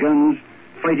anti-aircraft guns,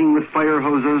 fighting with fire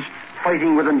hoses,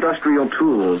 fighting with industrial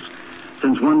tools,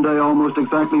 since one day almost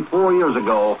exactly 4 years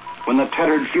ago, when the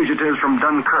tattered fugitives from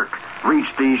Dunkirk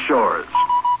reached these shores.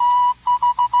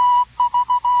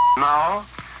 Now,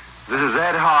 this is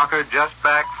Ed Hawker, just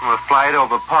back from a flight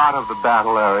over part of the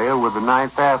battle area with the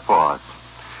 9th Air Force.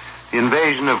 The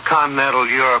invasion of continental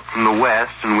Europe from the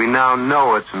west, and we now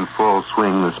know it's in full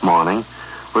swing this morning,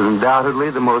 was undoubtedly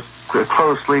the most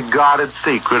closely guarded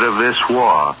secret of this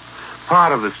war.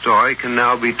 Part of the story can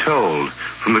now be told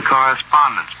from the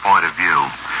correspondent's point of view.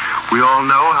 We all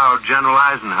know how General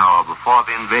Eisenhower, before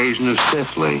the invasion of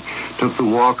Sicily, took the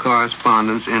war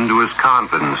correspondents into his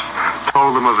confidence,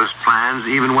 told them of his plans,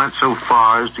 even went so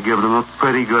far as to give them a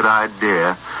pretty good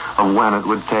idea of when it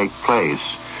would take place.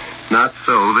 Not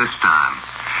so this time.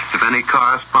 If any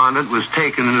correspondent was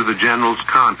taken into the general's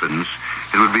confidence,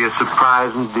 it would be a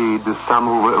surprise indeed to some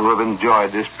who have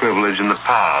enjoyed this privilege in the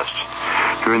past.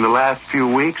 During the last few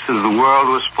weeks, as the world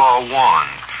was forewarned,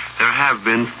 there have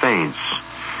been feints.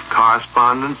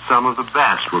 Correspondents, some of the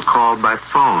best, were called by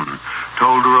phone,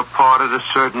 told to report at a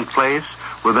certain place,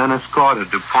 were then escorted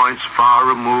to points far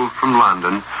removed from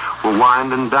London, were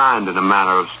wined and dined in a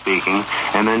manner of speaking,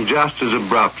 and then just as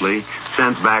abruptly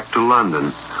sent back to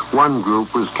London. One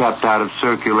group was kept out of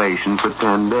circulation for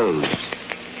 10 days.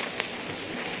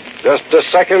 Just a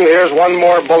second, here's one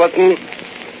more bulletin.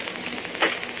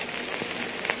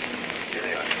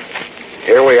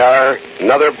 Here we are,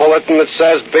 another bulletin that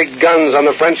says big guns on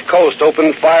the French coast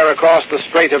opened fire across the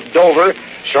Strait of Dover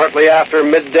shortly after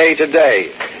midday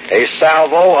today. A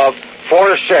salvo of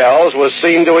 4 shells was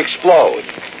seen to explode.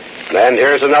 And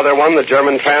here's another one. The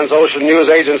German Transocean News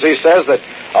Agency says that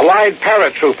Allied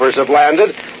paratroopers have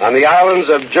landed on the islands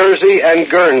of Jersey and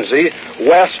Guernsey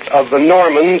west of the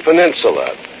Norman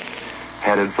Peninsula.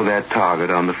 Headed for their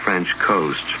target on the French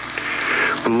coast.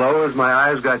 Below, as my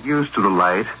eyes got used to the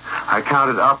light, I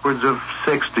counted upwards of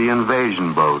 60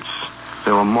 invasion boats.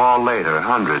 There were more later,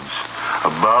 hundreds.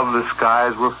 Above, the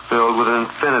skies were filled with an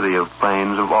infinity of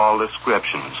planes of all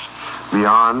descriptions.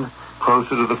 Beyond,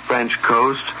 closer to the French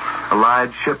coast,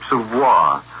 Allied ships of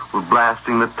war were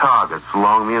blasting the targets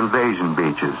along the invasion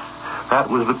beaches. That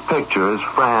was the picture as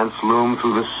France loomed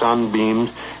through the sunbeamed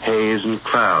haze and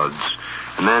clouds.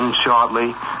 And then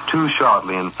shortly, too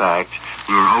shortly in fact,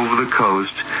 we were over the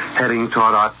coast, heading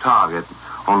toward our target,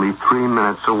 only 3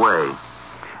 minutes away.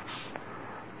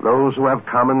 Those who have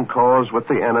common cause with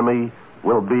the enemy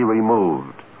will be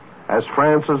removed. As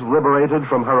France is liberated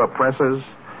from her oppressors,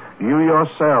 you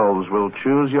yourselves will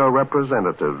choose your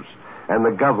representatives and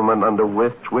the government under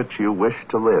which you wish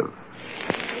to live.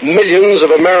 Millions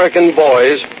of American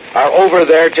boys are over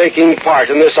there taking part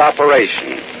in this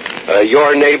operation.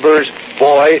 Your neighbor's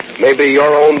boy, maybe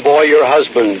your own boy, your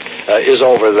husband, is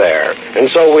over there. And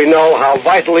so we know how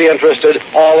vitally interested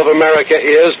all of America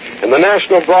is, and the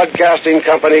National Broadcasting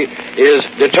Company is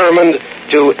determined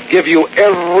to give you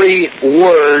every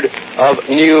word of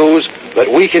news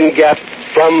that we can get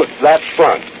from that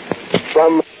front.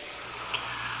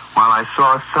 While I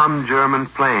saw some German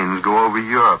planes go over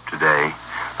Europe today,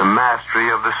 the mastery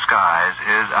of the skies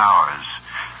is ours.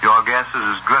 Your guess is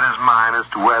as good as mine as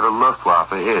to where the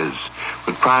Luftwaffe is.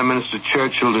 But Prime Minister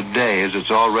Churchill today, as it's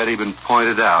already been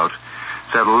pointed out,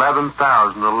 said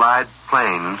 11,000 Allied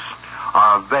planes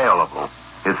are available.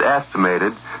 It's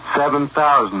estimated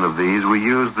 7,000 of these were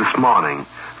used this morning,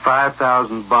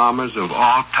 5,000 bombers of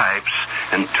all types,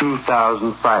 and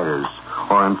 2,000 fighters,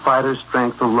 or in fighter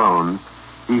strength alone,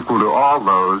 equal to all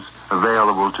those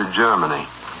available to Germany.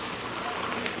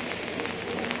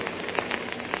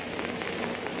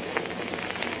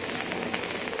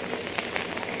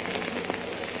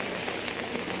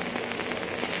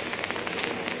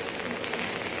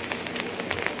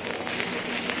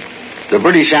 The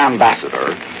British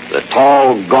ambassador, the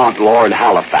tall, gaunt Lord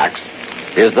Halifax,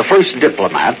 is the first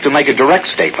diplomat to make a direct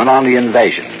statement on the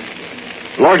invasion.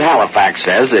 Lord Halifax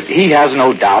says that he has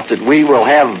no doubt that we will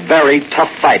have very tough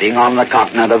fighting on the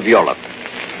continent of Europe.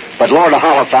 But Lord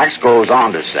Halifax goes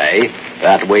on to say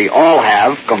that we all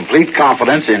have complete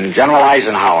confidence in General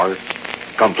Eisenhower,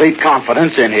 complete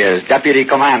confidence in his deputy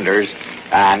commanders,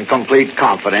 and complete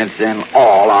confidence in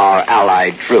all our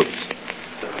Allied troops.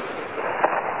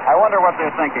 I wonder what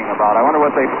they're thinking about. I wonder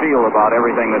what they feel about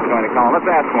everything that's going to come. Let's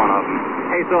ask one of them.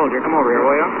 Hey, soldier, come over here,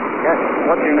 will you? Yes.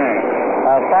 What's your name?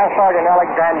 Staff Sergeant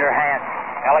Alexander Hant.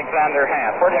 Alexander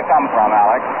Hant. Where do you come from,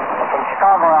 Alex? From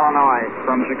Chicago, Illinois.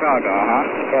 From Chicago, huh?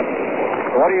 Yes.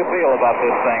 What do you feel about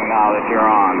this thing now that you're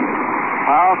on?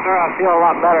 Well, sir, I feel a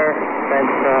lot better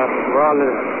since we're on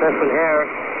the distant air,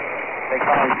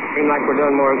 because it seems like we're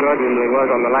doing more good than we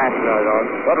was on the last one.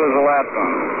 What was the last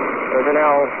one? It was an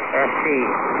LST.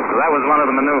 That was one of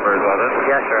the maneuvers, was it?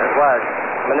 Yes, sir, it was.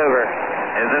 Maneuver.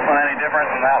 Is this one any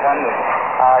different than that one?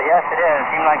 Yes, it is. It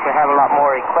seems like we have a lot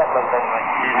more equipment than we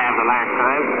did have the last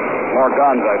time. More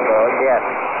guns, I suppose. Yes.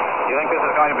 Do you think this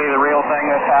is going to be the real thing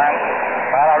this time?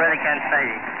 Well, I really can't say.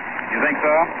 You think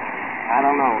so? I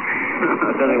don't know.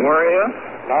 Does it worry you?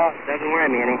 No, it doesn't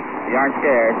worry me any. You aren't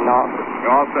scared? No.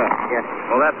 You're all set? Yes.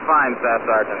 Well, that's fine, Staff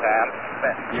Sergeant Hant.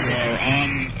 We are on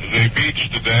the beach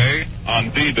today,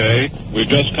 on D-Day. We've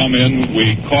just come in.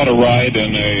 We caught a ride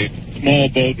in a small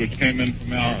boat which came in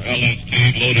from our LST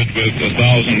loaded with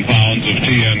 1,000 pounds of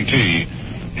TNT.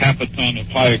 Half a ton of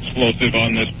high explosive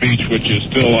on this beach, which is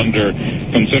still under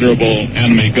considerable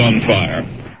enemy gunfire.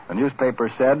 The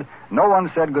newspaper said, no one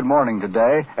said good morning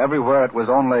today. Everywhere it was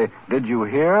only, did you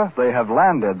hear? They have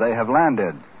landed, they have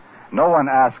landed. No one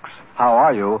asks, how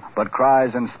are you, but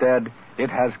cries instead,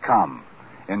 it has come.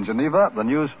 In Geneva, the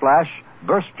news flash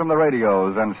burst from the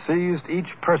radios and seized each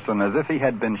person as if he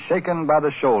had been shaken by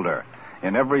the shoulder.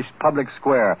 In every public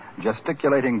square,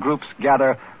 gesticulating groups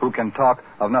gather who can talk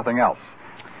of nothing else.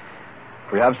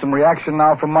 We have some reaction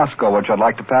now from Moscow, which I'd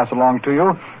like to pass along to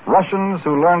you. Russians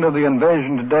who learned of the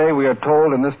invasion today, we are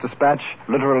told in this dispatch,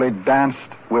 literally danced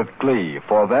with glee.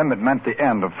 For them, it meant the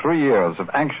end of 3 years of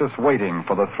anxious waiting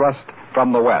for the thrust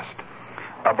from the West.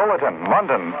 A bulletin,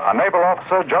 London. A naval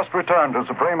officer just returned to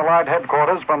Supreme Allied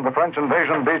headquarters from the French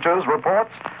invasion beaches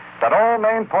reports that all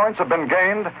main points have been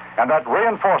gained and that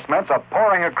reinforcements are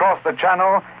pouring across the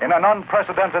channel in an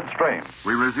unprecedented stream.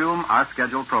 We resume our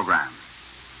scheduled program.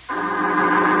 The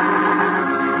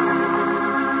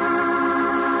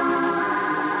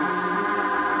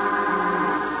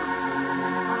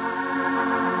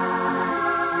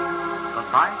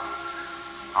light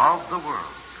of the world.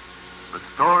 The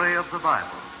story of the Bible.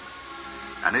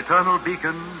 An eternal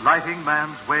beacon lighting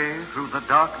man's way through the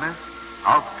darkness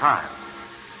of time.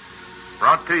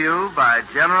 Brought to you by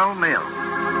General Mills.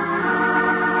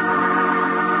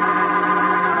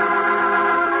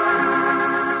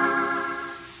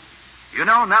 You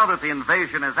know, now that the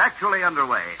invasion is actually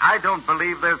underway, I don't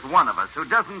believe there's one of us who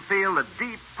doesn't feel a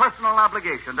deep personal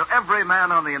obligation to every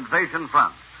man on the invasion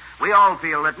front. We all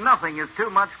feel that nothing is too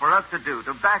much for us to do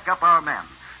to back up our men,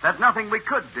 that nothing we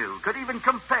could do could even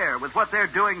compare with what they're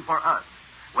doing for us.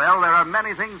 Well, there are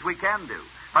many things we can do,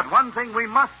 but one thing we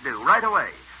must do right away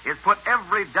is put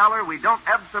every dollar we don't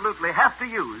absolutely have to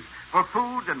use for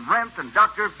food and rent and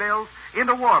doctor's bills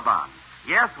into war bonds.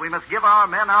 Yes, we must give our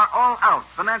men our all-out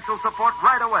financial support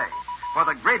right away. For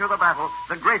the greater the battle,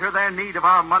 the greater their need of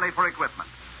our money for equipment.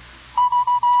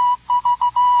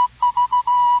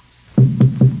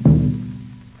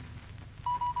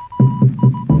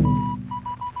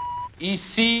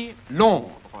 Ici,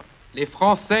 Londres. Les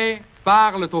Français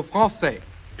parlent au français.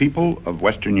 People of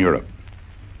Western Europe.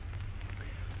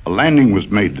 A landing was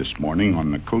made this morning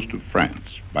on the coast of France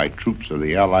by troops of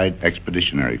the Allied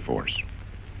Expeditionary Force.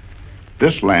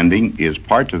 This landing is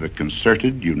part of the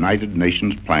concerted United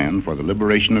Nations plan for the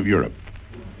liberation of Europe,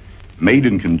 made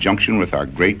in conjunction with our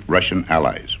great Russian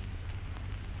allies.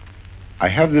 I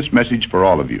have this message for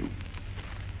all of you.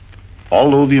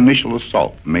 Although the initial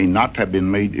assault may not have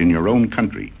been made in your own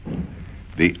country,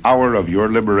 the hour of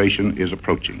your liberation is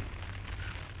approaching.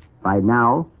 By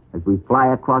now, as we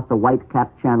fly across the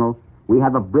White-Capped Channel, we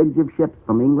have a bridge of ships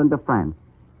from England to France.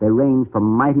 They range from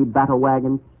mighty battle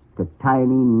wagons to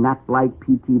tiny, gnat-like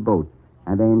PT boats,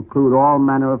 and they include all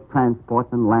manner of transports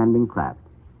and landing craft.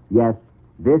 Yes,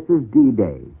 this is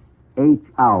D-Day, H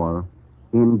hour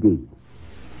indeed.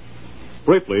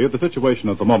 Briefly, the situation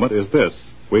at the moment is this.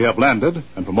 We have landed,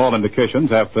 and from all indications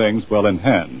have things well in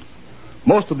hand.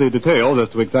 Most of the details as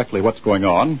to exactly what's going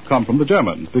on come from the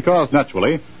Germans, because,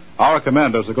 naturally, our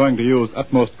commanders are going to use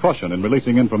utmost caution in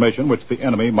releasing information which the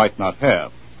enemy might not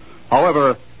have.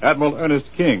 However, Admiral Ernest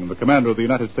King, the commander of the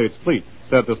United States fleet,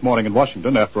 said this morning in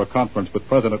Washington after a conference with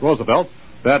President Roosevelt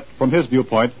that, from his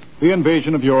viewpoint, the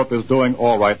invasion of Europe is doing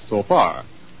all right so far.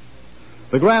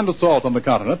 The grand assault on the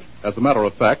continent, as a matter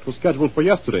of fact, was scheduled for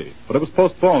yesterday, but it was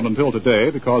postponed until today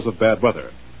because of bad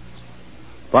weather.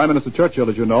 Prime Minister Churchill,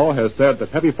 as you know, has said that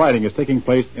heavy fighting is taking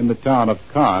place in the town of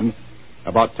Caen,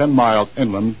 about 10 miles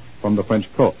inland from the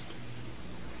French coast.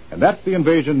 And that's the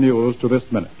invasion news to this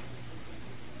minute.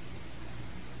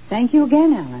 Thank you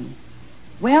again, Alan.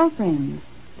 Well, friends,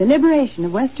 the liberation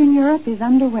of Western Europe is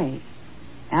underway.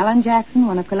 Alan Jackson,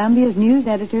 one of Columbia's news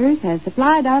editors, has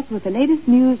supplied us with the latest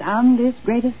news on this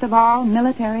greatest of all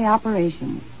military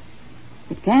operations.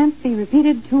 It can't be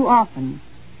repeated too often.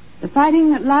 The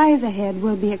fighting that lies ahead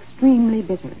will be extremely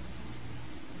bitter.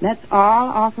 Let's all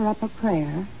offer up a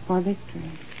prayer for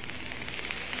victory.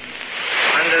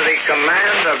 Under the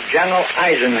command of General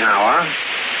Eisenhower,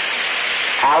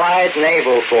 Allied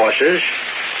naval forces,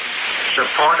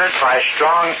 supported by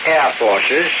strong air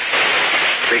forces,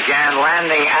 began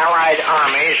landing Allied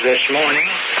armies this morning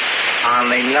on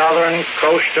the northern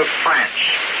coast of France.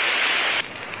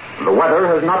 The weather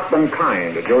has not been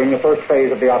kind during the first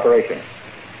phase of the operation.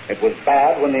 It was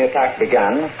bad when the attack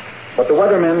began, but the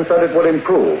weathermen said it would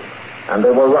improve, and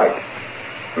they were right.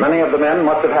 Many of the men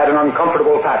must have had an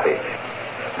uncomfortable passage.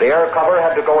 The air cover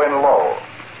had to go in low.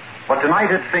 But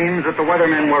tonight it seems that the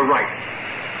weathermen were right.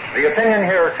 The opinion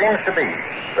here seems to be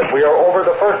that we are over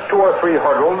the first 2 or 3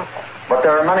 hurdles, but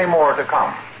there are many more to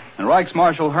come. And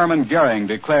Reichsmarshal Hermann Goering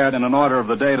declared in an order of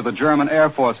the day to the German air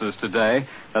forces today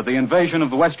that the invasion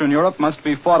of Western Europe must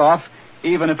be fought off,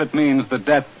 even if it means the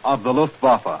death of the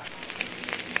Luftwaffe.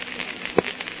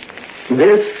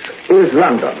 This is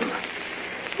London.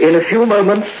 In a few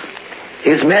moments,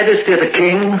 His Majesty the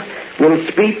King will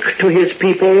speak to his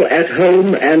people at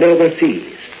home and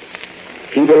overseas.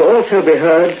 He will also be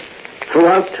heard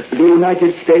throughout the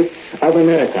United States of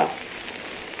America.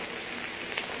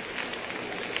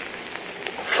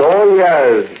 4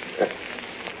 years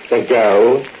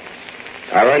ago,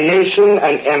 our nation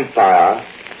and empire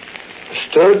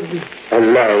stood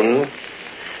alone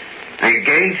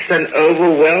against an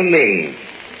overwhelming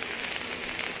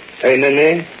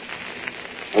enemy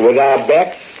with our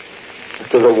backs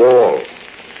to the wall.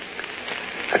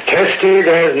 Tested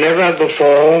as never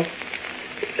before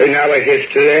in our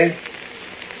history,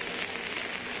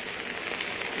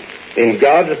 in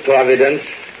God's providence,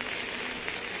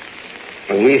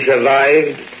 we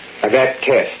survived that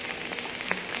test.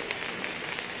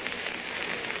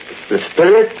 The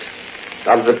spirit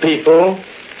of the people,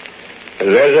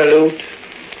 resolute,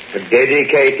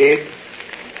 dedicated,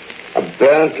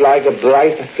 burnt like a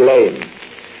bright flame,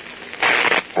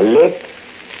 lit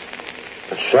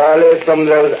surely from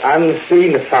those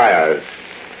unseen fires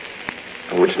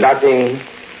which nothing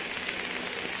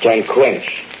can quench.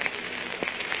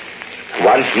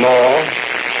 Once more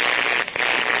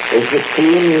is the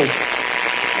scene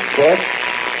first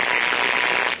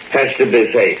has to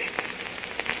be faced.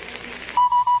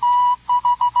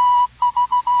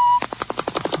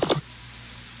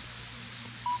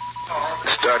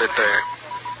 Started there.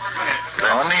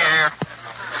 On the air.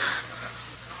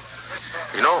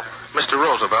 You know, Mr.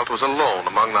 Roosevelt was alone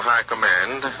among the high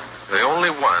command, the only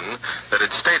one that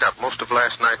had stayed up most of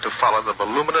last night to follow the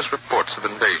voluminous reports of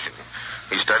invasion.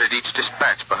 He studied each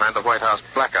dispatch behind the White House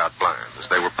blackout blinds.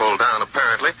 They were pulled down,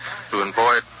 apparently, to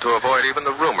avoid even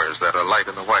the rumors that a light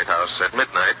in the White House at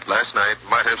midnight last night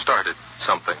might have started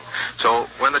something. So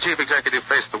when the chief executive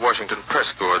faced the Washington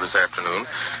press corps this afternoon,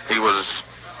 he was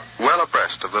well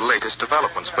abreast of the latest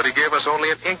developments, but he gave us only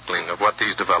an inkling of what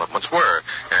these developments were,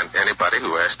 and anybody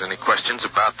who asked any questions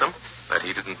about them that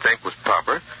he didn't think was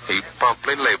proper, he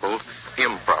promptly labeled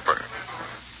improper.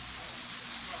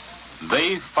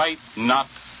 They fight not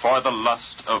for the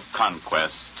lust of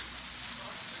conquest.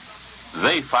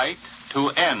 They fight to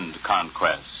end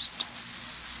conquest.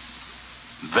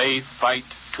 They fight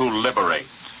to liberate.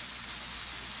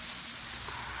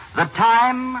 The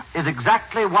time is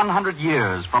exactly 100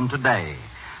 years from today.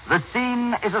 The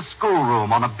scene is a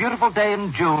schoolroom on a beautiful day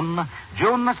in June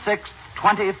the 6th,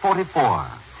 2044.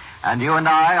 And you and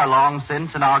I are long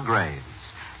since in our graves.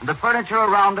 And the furniture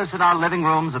around us in our living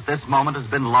rooms at this moment has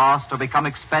been lost or become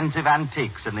expensive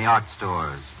antiques in the art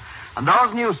stores. And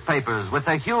those newspapers with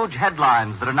their huge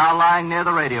headlines that are now lying near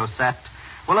the radio set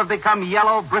will have become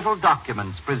yellow, brittle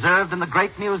documents preserved in the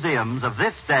great museums of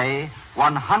this day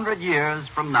 100 years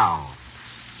from now.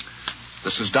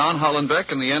 This is Don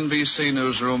Hollenbeck in the NBC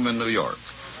newsroom in New York.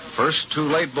 First, two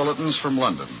late bulletins from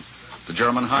London. The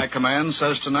German High Command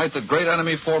says tonight that great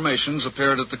enemy formations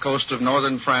appeared at the coast of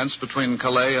northern France between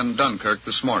Calais and Dunkirk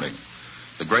this morning.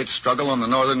 The great struggle on the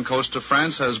northern coast of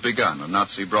France has begun. A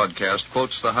Nazi broadcast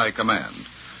quotes the High Command.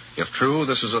 If true,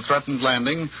 this is a threatened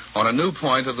landing on a new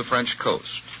point of the French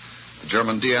coast. The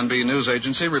German DNB news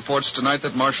agency reports tonight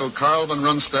that Marshal Karl von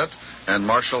Rundstedt and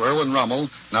Marshal Erwin Rommel,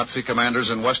 Nazi commanders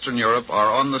in Western Europe,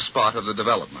 are on the spot of the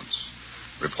developments.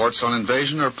 Reports on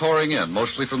invasion are pouring in,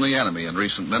 mostly from the enemy in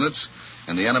recent minutes,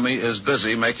 and the enemy is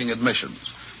busy making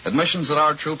admissions. Admissions that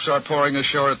our troops are pouring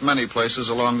ashore at many places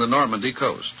along the Normandy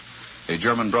coast. A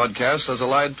German broadcast says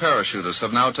Allied parachutists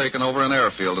have now taken over an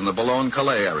airfield in the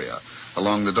Boulogne-Calais area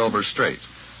along the Dover Strait.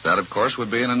 That, of course,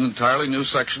 would be in an entirely new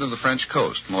section of the French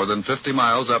coast, more than 50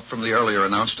 miles up from the earlier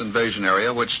announced invasion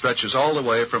area, which stretches all the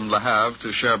way from Le Havre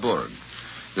to Cherbourg.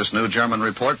 This new German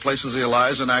report places the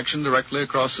Allies in action directly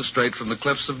across the strait from the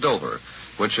cliffs of Dover,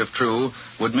 which, if true,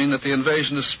 would mean that the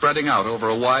invasion is spreading out over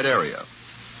a wide area.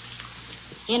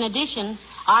 In addition,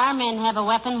 our men have a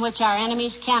weapon which our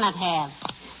enemies cannot have,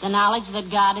 the knowledge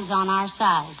that God is on our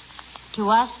side. To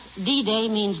us, D-Day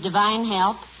means divine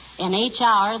help, and each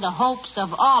hour the hopes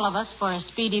of all of us for a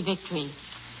speedy victory.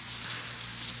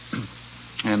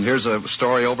 And here's a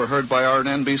story overheard by our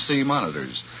NBC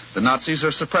monitors. The Nazis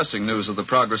are suppressing news of the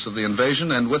progress of the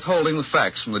invasion and withholding the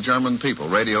facts from the German people.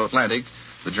 Radio Atlantic,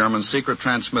 the German secret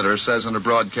transmitter, says in a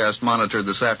broadcast monitored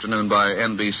this afternoon by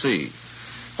NBC.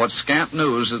 What scant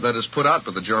news that is put out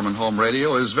by the German home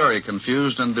radio is very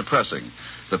confused and depressing.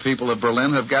 The people of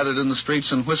Berlin have gathered in the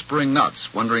streets in whispering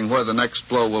knots, wondering where the next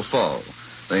blow will fall.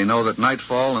 They know that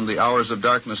nightfall and the hours of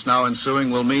darkness now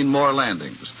ensuing will mean more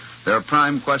landings. Their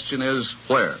prime question is,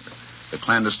 where? The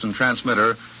clandestine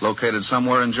transmitter, located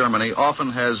somewhere in Germany,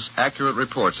 often has accurate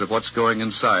reports of what's going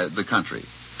inside the country.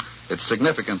 It's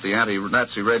significant, the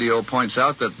anti-Nazi radio points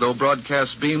out, that though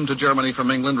broadcasts beamed to Germany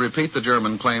from England repeat the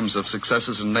German claims of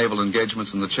successes in naval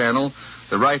engagements in the Channel,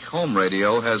 the Reich home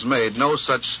radio has made no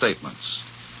such statements.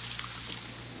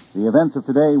 The events of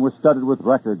today were studded with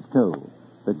records, too.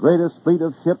 The greatest fleet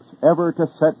of ships ever to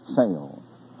set sail.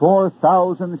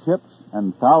 4,000 ships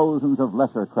and thousands of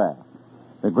lesser craft.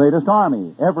 The greatest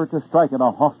army ever to strike at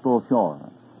a hostile shore.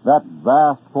 That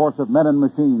vast force of men and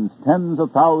machines, tens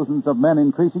of thousands of men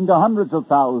increasing to hundreds of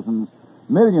thousands,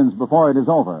 millions before it is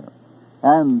over.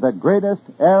 And the greatest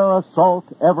air assault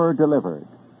ever delivered.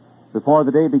 Before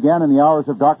the day began in the hours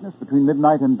of darkness between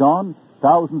midnight and dawn,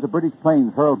 thousands of British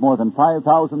planes hurled more than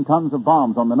 5,000 tons of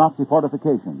bombs on the Nazi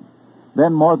fortifications.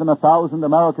 Then more than 1,000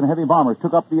 American heavy bombers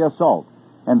took up the assault,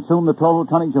 and soon the total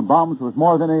tonnage of bombs was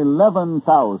more than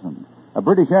 11,000. A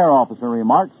British air officer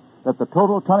remarks that the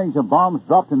total tonnage of bombs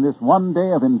dropped in this one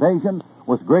day of invasion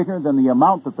was greater than the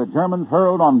amount that the Germans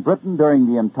hurled on Britain during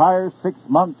the entire 6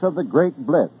 months of the Great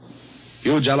Blitz.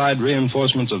 Huge Allied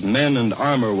reinforcements of men and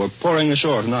armor were pouring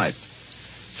ashore tonight.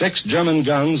 Fixed German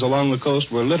guns along the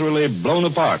coast were literally blown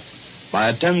apart by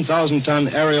a 10,000-ton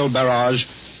aerial barrage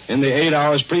in the 8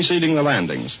 hours preceding the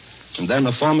landings. And then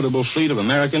a formidable fleet of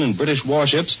American and British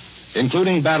warships,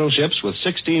 including battleships with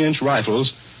 16-inch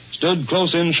rifles, stood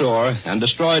close inshore and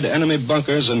destroyed enemy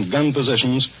bunkers and gun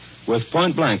positions with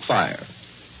point-blank fire.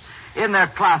 In their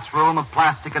classroom of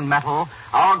plastic and metal,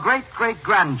 our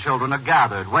great-great-grandchildren are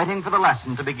gathered, waiting for the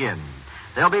lesson to begin.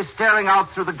 They'll be staring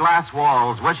out through the glass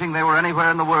walls, wishing they were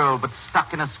anywhere in the world but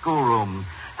stuck in a schoolroom,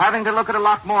 having to look at a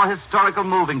lot more historical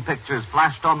moving pictures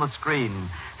flashed on the screen,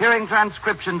 hearing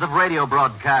transcriptions of radio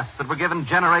broadcasts that were given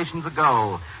generations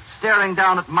ago, staring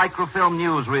down at microfilm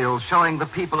newsreels showing the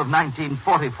people of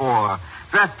 1944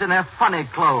 dressed in their funny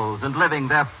clothes and living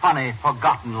their funny,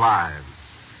 forgotten lives.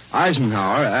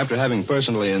 Eisenhower, after having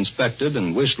personally inspected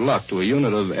and wished luck to a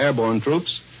unit of airborne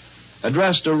troops,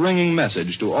 addressed a ringing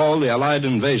message to all the Allied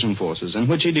invasion forces in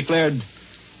which he declared,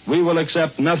 "We will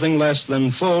accept nothing less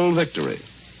than full victory."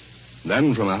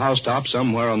 Then, from a housetop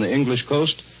somewhere on the English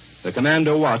coast, the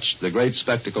commander watched the great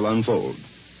spectacle unfold.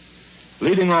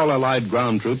 Leading all Allied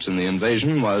ground troops in the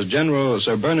invasion was General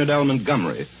Sir Bernard L.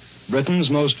 Montgomery, Britain's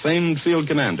most famed field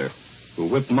commander, who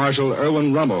whipped Marshal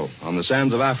Erwin Rommel on the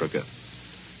sands of Africa.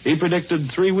 He predicted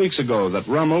 3 weeks ago that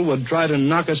Rommel would try to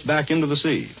knock us back into the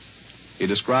sea. He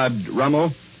described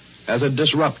Rommel as a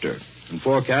disruptor and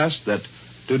forecast that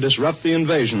to disrupt the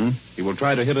invasion, he will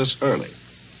try to hit us early.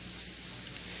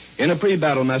 In a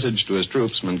pre-battle message to his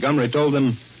troops, Montgomery told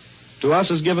them, "To us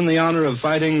is given the honor of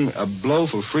fighting a blow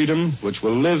for freedom which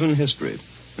will live in history,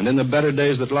 and in the better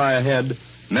days that lie ahead,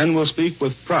 men will speak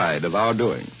with pride of our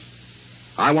doing.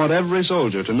 I want every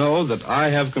soldier to know that I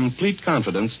have complete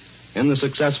confidence in the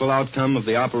successful outcome of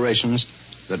the operations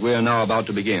that we are now about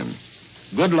to begin.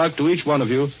 Good luck to each one of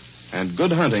you, and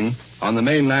good hunting on the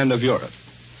mainland of Europe."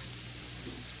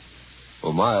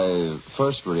 Well, my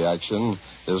first reaction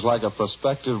is like a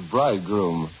prospective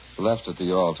bridegroom left at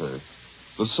the altar.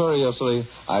 But seriously,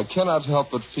 I cannot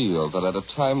help but feel that at a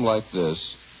time like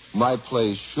this, my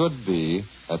place should be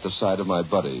at the side of my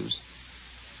buddies.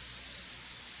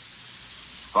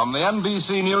 From the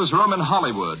NBC newsroom in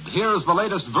Hollywood, here's the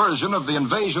latest version of the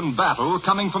invasion battle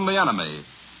coming from the enemy.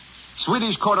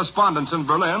 Swedish correspondents in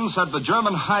Berlin said the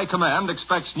German High Command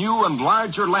expects new and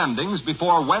larger landings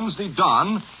before Wednesday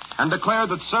dawn and declared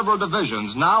that several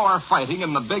divisions now are fighting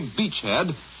in the big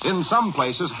beachhead, in some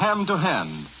places hand to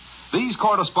hand. These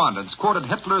correspondents quoted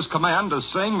Hitler's command as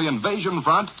saying the invasion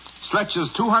front stretches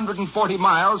 240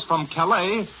 miles from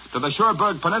Calais to the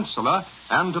Cherbourg Peninsula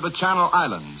and to the Channel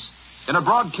Islands. In a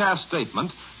broadcast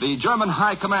statement, the German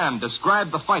High Command described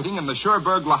the fighting in the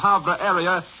Cherbourg-Le Havre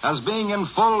area as being in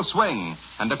full swing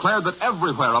and declared that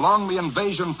everywhere along the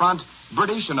invasion front,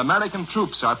 British and American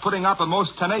troops are putting up a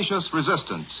most tenacious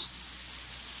resistance.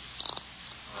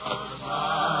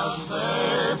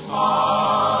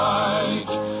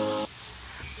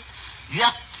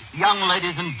 Yet, young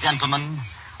ladies and gentlemen,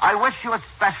 I wish you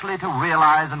especially to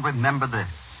realize and remember this.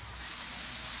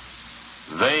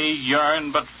 They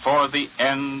yearn but for the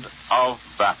end of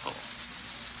battle,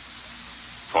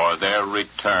 for their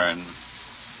return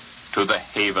to the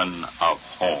haven of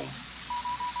home.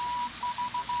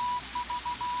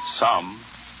 Some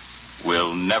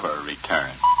will never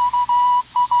return.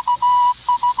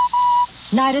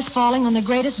 Night is falling on the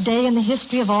greatest day in the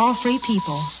history of all free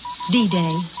people,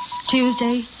 D-Day,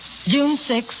 Tuesday, June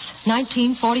 6,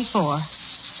 1944.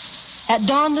 At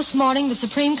dawn this morning, the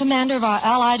Supreme Commander of our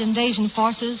Allied invasion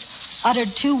forces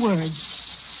uttered two words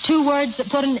that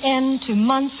put an end to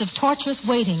months of torturous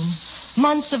waiting,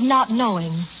 months of not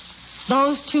knowing.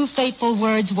 Those two fateful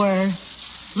words were,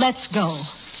 "Let's go."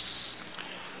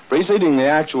 Preceding the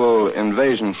actual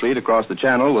invasion fleet across the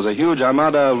Channel was a huge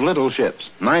armada of little ships,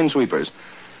 minesweepers,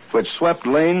 which swept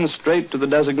lanes straight to the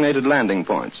designated landing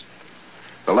points.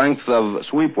 The length of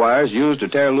sweep wires used to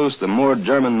tear loose the moored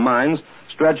German mines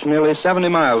stretched nearly 70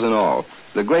 miles in all,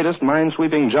 the greatest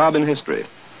minesweeping job in history.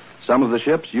 Some of the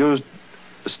ships used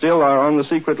still are on the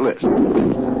secret list.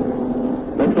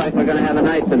 Looks like we're going to have a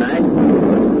night tonight.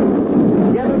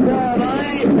 Get it there,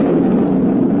 boys!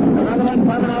 Another one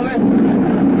coming over.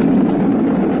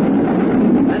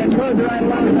 And it goes right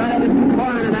alongside of it,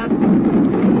 pouring it up.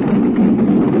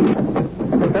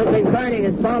 Something burning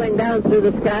is falling down through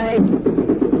the sky.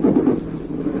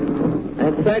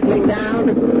 And circling down,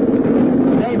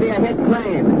 maybe a hit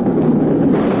plane.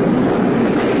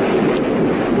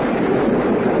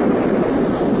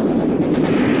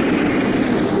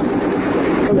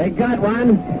 They got one.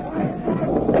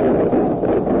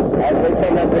 As we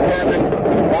pick up the German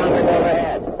bombing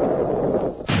overhead.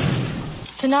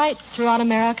 Tonight, throughout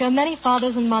America, many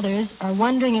fathers and mothers are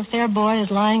wondering if their boy is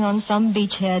lying on some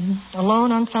beachhead,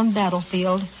 alone on some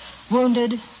battlefield,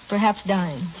 wounded, perhaps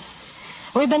dying.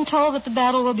 We've been told that the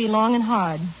battle will be long and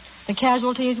hard. The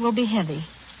casualties will be heavy.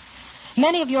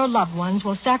 Many of your loved ones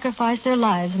will sacrifice their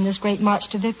lives in this great march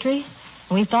to victory,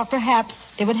 and we thought perhaps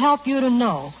it would help you to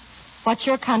know what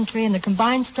your country and the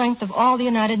combined strength of all the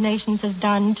United Nations has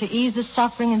done to ease the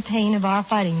suffering and pain of our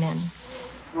fighting men.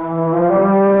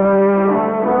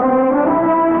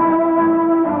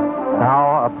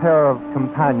 Now, a pair of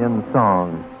companion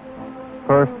songs.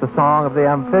 First, the song of the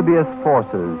amphibious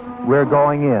forces, We're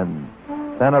Going In.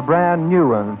 Then a brand new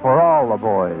one for all the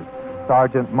boys,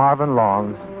 Sergeant Marvin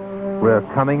Long's We're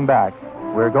Coming Back.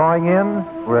 We're going in,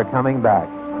 we're coming back.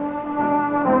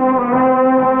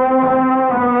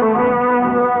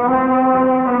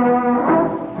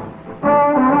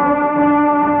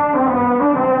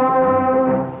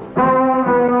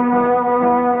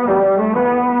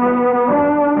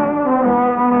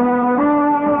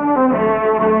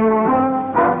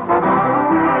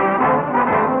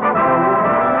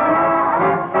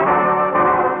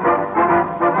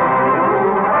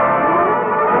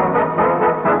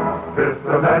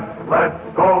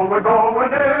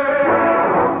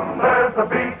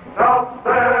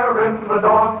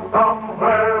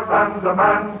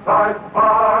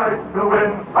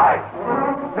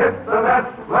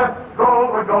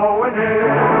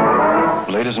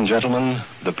 Ladies and gentlemen,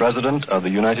 the President of the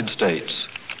United States.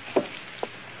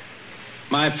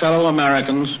 My fellow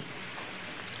Americans,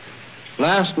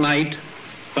 last night,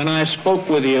 when I spoke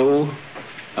with you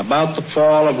about the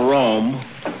fall of Rome,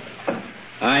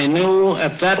 I knew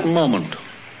at that moment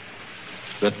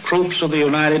that troops of the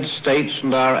United States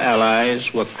and our allies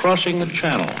were crossing the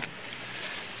Channel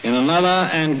in another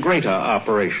and greater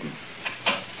operation.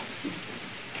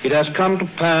 It has come to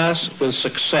pass with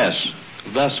success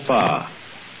thus far.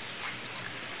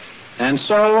 And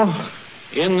so,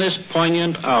 in this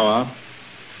poignant hour,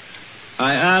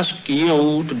 I ask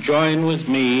you to join with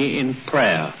me in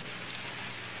prayer.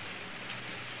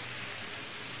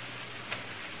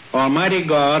 Almighty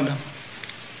God,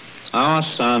 our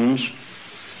sons,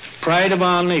 pride of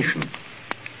our nation,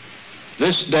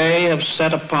 this day have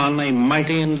set upon a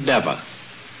mighty endeavor,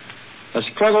 a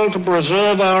struggle to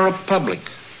preserve our republic,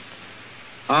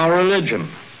 our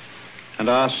religion, and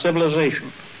our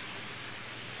civilization,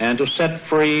 and to set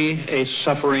free a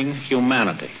suffering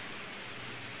humanity.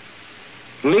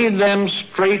 Lead them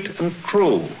straight and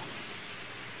true.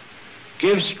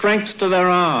 Give strength to their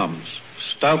arms,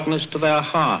 stoutness to their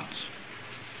hearts,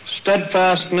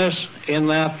 steadfastness in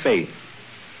their faith.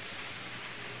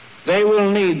 They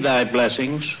will need thy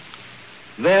blessings.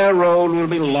 Their road will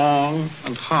be long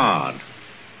and hard.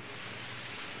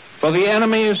 For the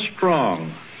enemy is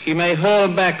strong. He may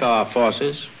hurl back our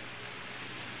forces.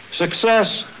 Success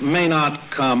may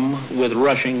not come with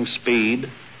rushing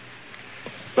speed,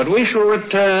 but we shall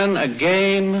return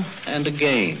again and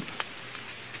again.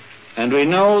 And we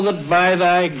know that by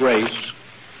thy grace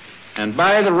and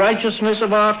by the righteousness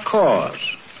of our cause,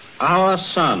 our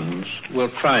sons will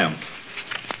triumph.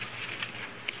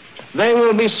 They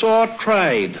will be sore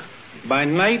tried by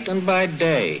night and by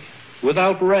day,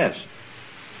 without rest,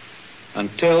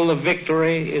 until the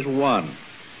victory is won.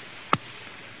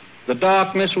 The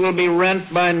darkness will be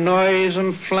rent by noise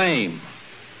and flame.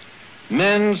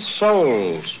 Men's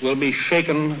souls will be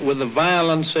shaken with the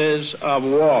violences of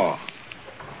war.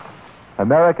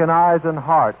 American eyes and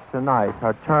hearts tonight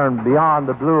are turned beyond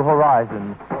the blue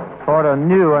horizon toward a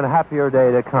new and happier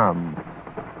day to come.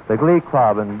 The Glee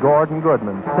Club and Gordon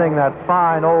Goodman sing that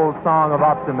fine old song of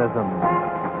optimism,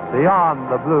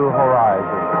 Beyond the Blue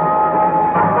Horizon.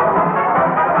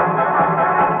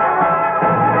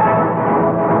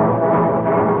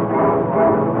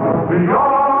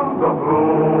 Beyond the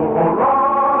blue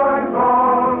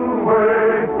horizon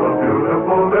waits a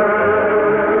beautiful day.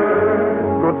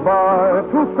 Goodbye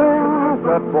to things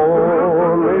that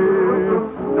bore me.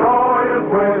 Joy is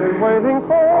waiting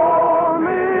for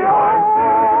me.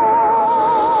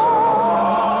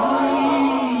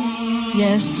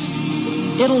 Yes,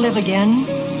 it'll live again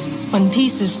when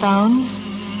peace is found.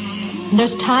 And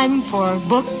there's time for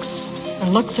books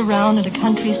and looks around at a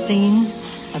country scene,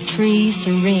 a tree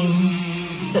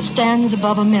serene that stands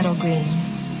above a meadow green.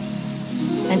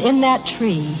 And in that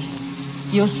tree,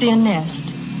 you'll see a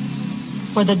nest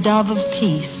where the dove of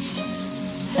peace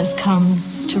has come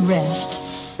to rest.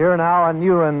 Here now a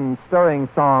new and stirring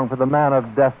song for the man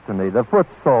of destiny, the foot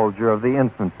soldier of the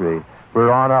infantry.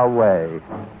 We're on our way.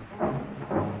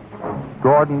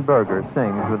 Gordon Berger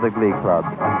sings with the Glee Club.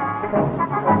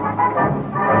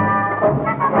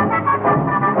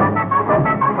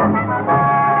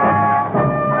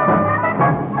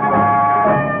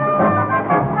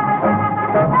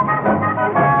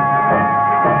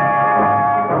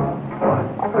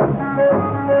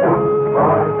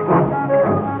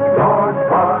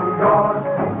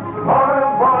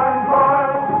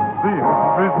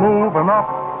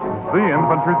 The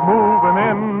infantry's moving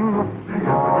in. The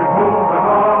infantry's moving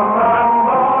on and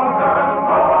on and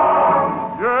on.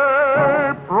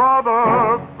 Yea,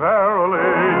 brother,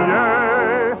 verily,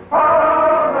 yea.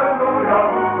 Hallelujah,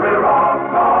 we're on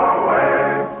our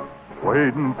way.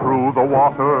 Wading through the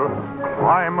water,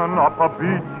 climbing up a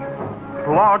beach,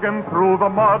 slogging through the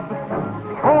mud,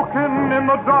 choking in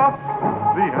the dust.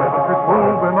 The infantry's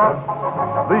moving up,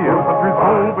 the infantry's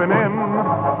moving in,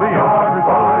 the infantry's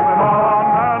moving on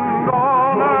and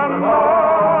on and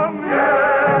on.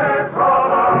 Yea,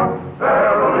 brother,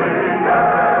 verily,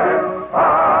 yea,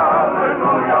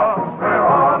 hallelujah, we're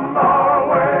on our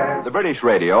way. The British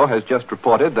radio has just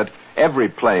reported that every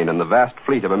plane in the vast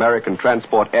fleet of American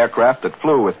transport aircraft that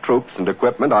flew with troops and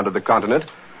equipment onto the continent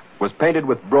was painted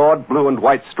with broad blue and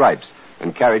white stripes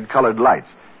and carried colored lights,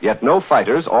 yet no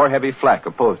fighters or heavy flak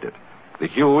opposed it. The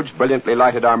huge, brilliantly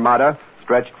lighted armada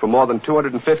stretched for more than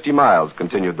 250 miles,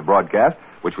 continued the broadcast,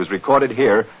 which was recorded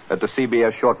here at the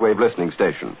CBS shortwave listening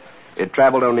station. It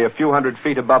traveled only a few hundred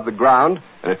feet above the ground,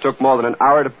 and it took more than an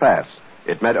hour to pass.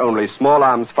 It met only small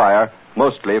arms fire,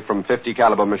 mostly from 50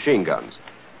 caliber machine guns.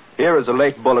 Here is a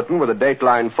late bulletin with a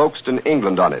dateline Folkestone,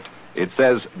 England on it. It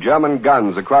says German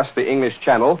guns across the English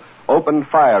Channel opened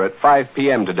fire at 5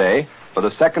 p.m. today for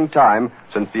the second time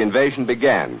since the invasion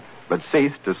began, but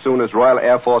ceased as soon as Royal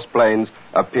Air Force planes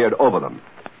appeared over them.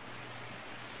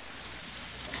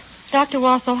 Dr.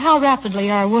 Wassel, how rapidly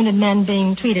are wounded men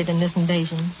being treated in this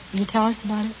invasion? Can you tell us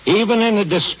about it? Even in the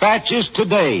dispatches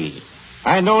today,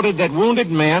 I noted that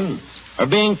wounded men are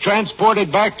being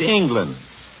transported back to England,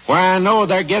 where I know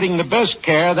they're getting the best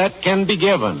care that can be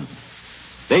given.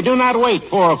 They do not wait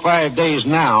 4 or 5 days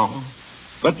now,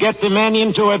 but get the men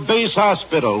into a base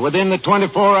hospital within the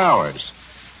 24 hours.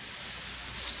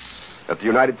 At the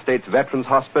United States Veterans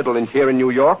Hospital here in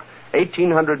New York,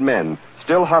 1,800 men,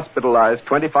 still hospitalized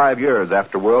 25 years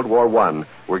after World War I,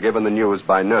 were given the news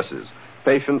by nurses.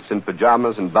 Patients in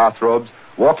pajamas and bathrobes,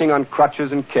 walking on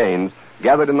crutches and canes,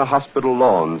 gathered in the hospital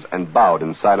lawns and bowed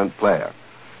in silent prayer.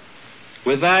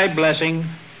 With thy blessing,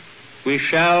 we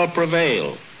shall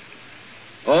prevail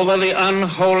over the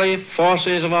unholy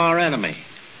forces of our enemy.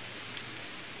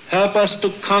 Help us to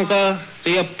conquer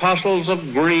the apostles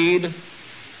of greed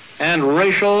and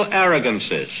racial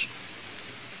arrogances.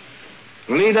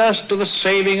 Lead us to the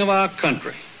saving of our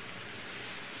country,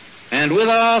 and with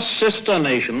our sister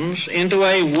nations into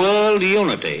a world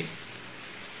unity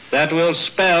that will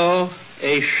spell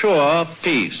a sure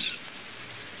peace,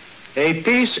 a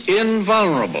peace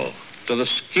invulnerable to the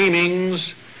schemings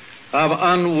of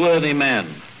unworthy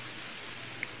men,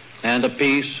 and a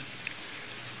peace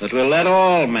that will let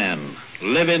all men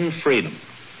live in freedom,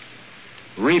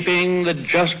 reaping the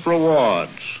just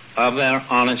rewards of their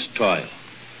honest toil.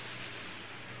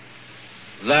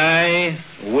 Thy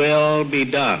will be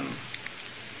done,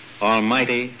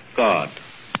 Almighty God.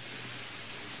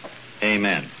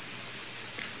 Amen.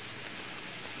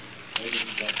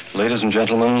 Ladies and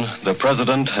gentlemen, the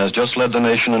President has just led the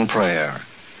nation in prayer.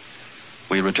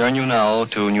 We return you now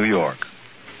to New York.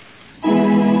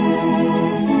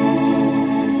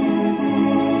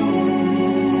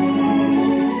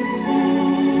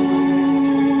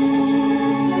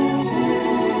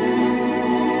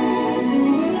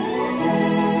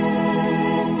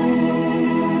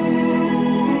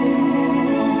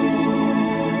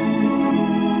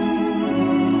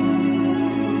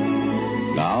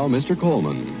 Mr.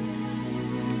 Coleman.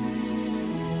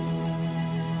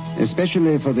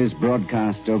 Especially for this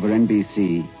broadcast over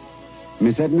NBC,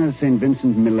 Miss Edna St.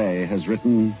 Vincent Millay has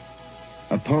written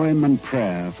a poem and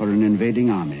prayer for an invading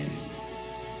army.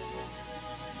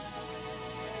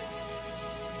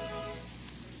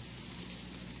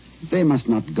 They must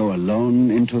not go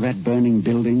alone into that burning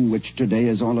building which today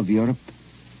is all of Europe.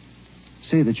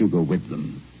 Say that you go with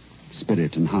them,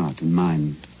 spirit and heart and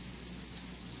mind.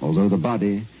 Although the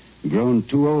body, grown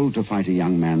too old to fight a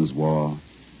young man's war,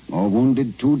 or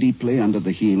wounded too deeply under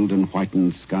the healed and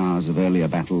whitened scars of earlier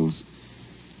battles,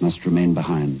 must remain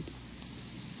behind.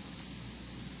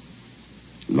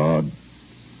 Lord,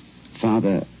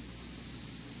 Father,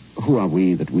 who are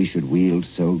we that we should wield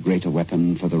so great a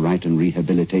weapon for the right and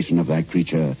rehabilitation of thy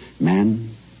creature, man?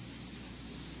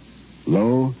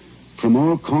 Lo, from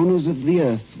all corners of the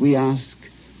earth we ask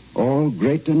all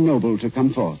great and noble to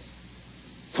come forth,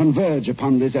 converge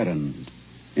upon this errand,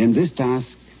 in this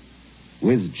task,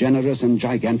 with generous and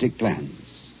gigantic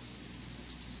plans.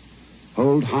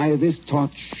 Hold high this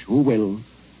torch who will,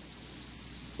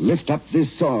 lift up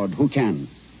this sword who can.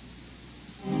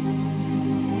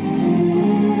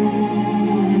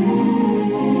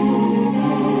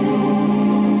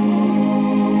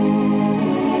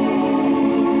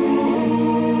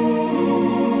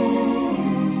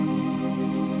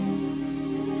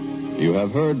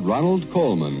 have heard Ronald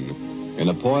Colman in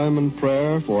a poem and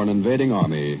prayer for an invading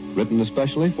army, written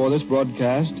especially for this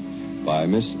broadcast by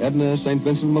Miss Edna St.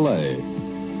 Vincent Millay.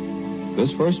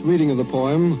 This first reading of the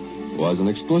poem was an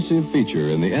exclusive feature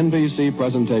in the NBC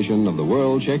presentation of the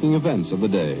world-shaking events of the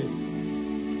day.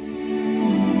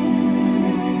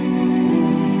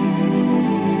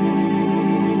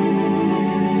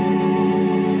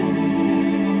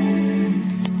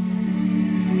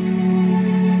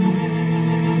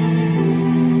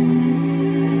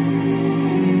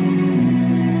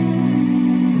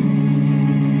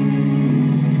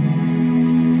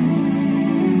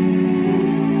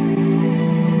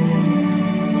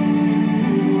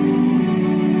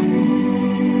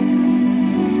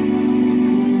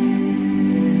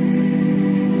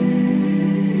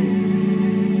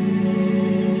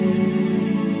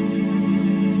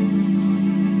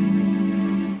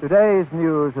 Today's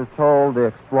news has told the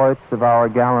exploits of our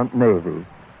gallant Navy.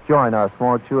 Join us,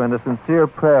 won't you, in a sincere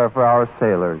prayer for our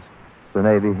sailors, the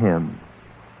Navy hymn.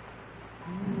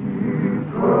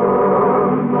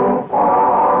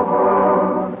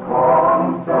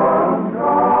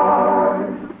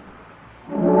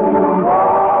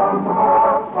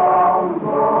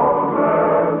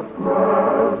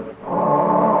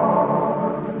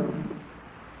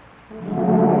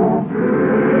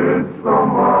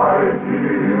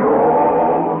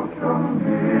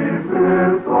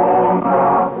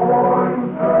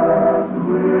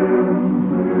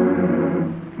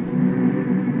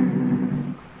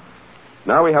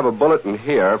 Now we have a bulletin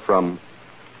here from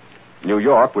New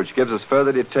York which gives us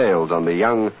further details on the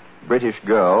young British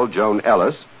girl, Joan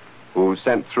Ellis, who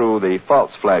sent through the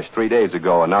false flash 3 days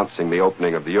ago announcing the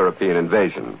opening of the European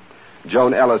invasion.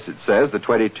 Joan Ellis, it says, the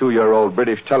 22-year-old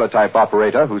British teletype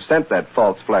operator who sent that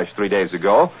false flash 3 days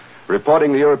ago,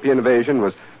 reporting the European invasion,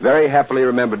 was very happily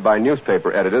remembered by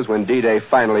newspaper editors when D-Day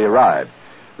finally arrived.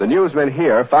 The newsmen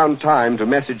here found time to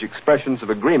message expressions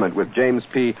of agreement with James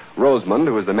P. Rosemond,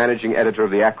 who is the managing editor of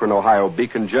the Akron, Ohio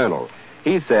Beacon Journal.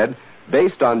 He said,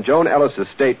 based on Joan Ellis'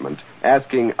 statement,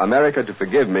 asking America to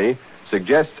forgive me,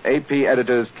 suggests AP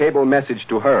editors' cable message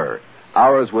to her.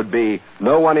 Ours would be,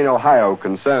 no one in Ohio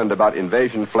concerned about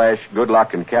invasion flash, good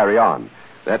luck and carry on.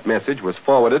 That message was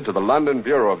forwarded to the London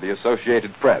Bureau of the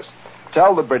Associated Press.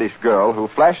 Tell the British girl who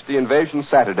flashed the invasion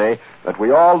Saturday that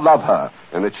we all love her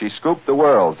and that she scooped the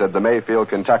world, said the Mayfield,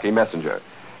 Kentucky messenger.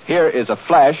 Here is a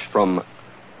flash from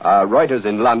Reuters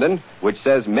in London, which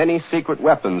says many secret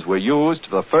weapons were used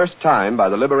for the first time by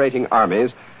the liberating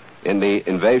armies in the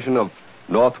invasion of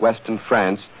northwestern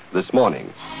France this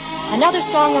morning. Another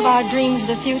song of our dreams of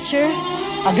the future,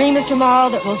 a dream of tomorrow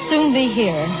that will soon be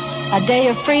here. A day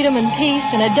of freedom and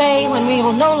peace, and a day when we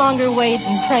will no longer wait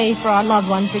and pray for our loved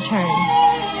ones' return.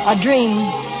 A dream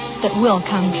that will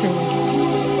come true.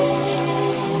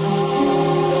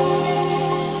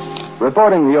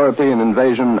 Reporting the European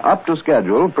invasion up to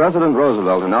schedule, President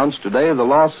Roosevelt announced today the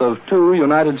loss of 2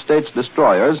 United States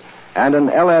destroyers and an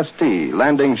LST,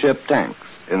 landing ship tanks,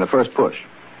 in the first push.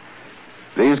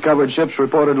 These covered ships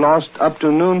reported lost up to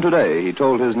noon today, he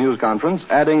told his news conference,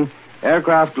 adding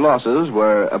aircraft losses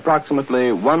were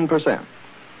approximately 1%.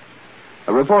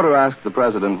 A reporter asked the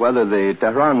president whether the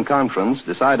Tehran conference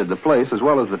decided the place as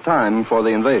well as the time for the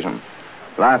invasion.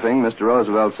 Laughing, Mr.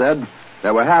 Roosevelt said,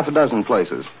 there were half a dozen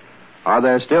places. Are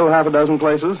there still half a dozen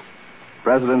places? The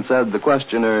president said the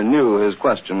questioner knew his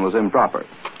question was improper.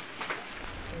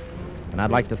 And I'd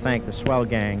like to thank the swell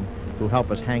gang who helped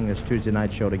us hang this Tuesday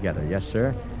night show together. Yes,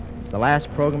 sir. It's the last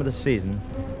program of the season.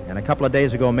 And a couple of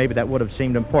days ago, maybe that would have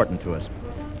seemed important to us.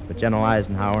 But General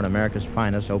Eisenhower and America's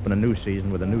finest open a new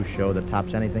season with a new show that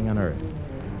tops anything on earth.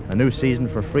 A new season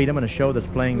for freedom and a show that's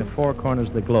playing the four corners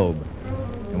of the globe.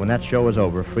 And when that show is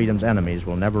over, freedom's enemies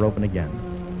will never open again.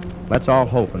 Let's all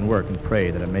hope and work and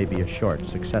pray that it may be a short,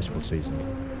 successful season.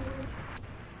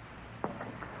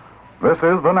 This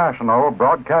is the National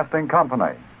Broadcasting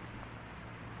Company.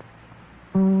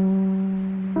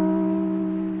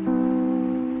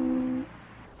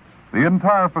 The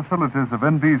entire facilities of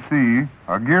NBC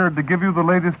are geared to give you the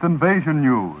latest invasion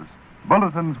news.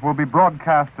 Bulletins will be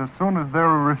broadcast as soon as they're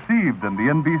received in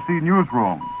the NBC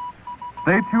newsroom.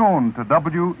 Stay tuned to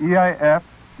WEIF,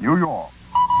 New York.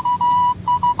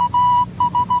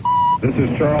 This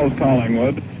is Charles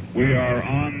Collingwood. We are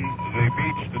on the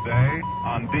beach today,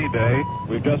 on D-Day.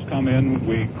 We've just come in.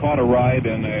 We caught a ride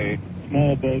in a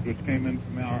small boat which came in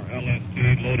from our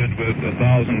LST loaded with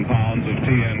 1,000 pounds of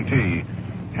TNT.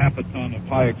 Half a ton of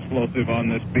high explosive on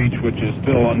this beach, which is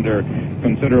still under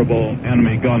considerable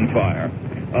enemy gunfire.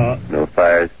 No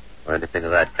fires or anything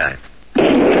of that kind.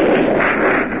 There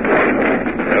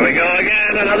we go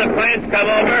again. Another plane's come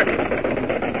over.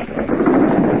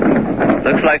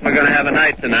 Looks like we're going to have a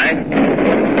night tonight.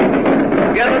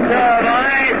 Give it to her,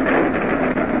 boys.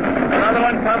 Another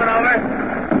one coming over.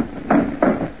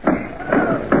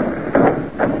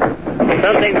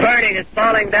 Something burning is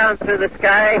falling down through the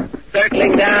sky,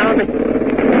 circling down.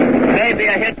 Maybe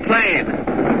a hit plane.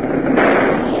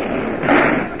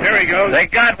 Here he goes. They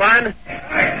got one.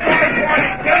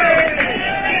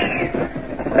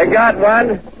 They got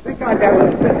one. We got that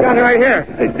one. This gun right here.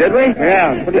 Did we?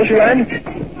 Yeah. This one?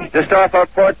 Just off our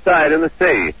port side in the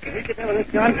sea. Did we get that with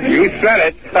this gun? You said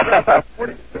it.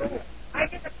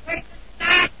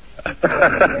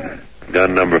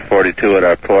 Gun number 42 at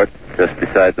our port, just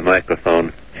beside the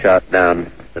microphone, shot down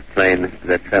the plane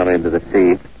that fell into the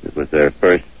sea. It was their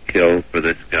first kill for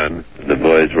this gun. The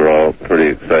boys were all pretty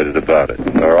excited about it.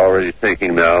 They're already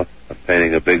thinking now of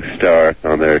painting a big star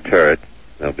on their turret.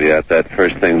 They'll be at that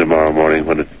first thing tomorrow morning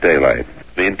when it's daylight.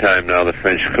 Meantime, now the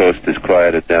French coast is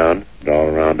quieted down, and all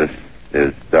around us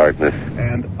is darkness.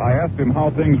 And I asked him how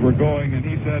things were going, and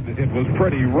he said it was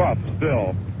pretty rough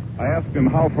still. I asked him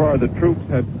how far the troops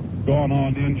had gone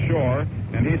on inshore,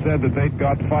 and he said that they'd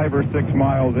got 5 or 6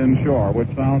 miles inshore, which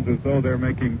sounds as though they're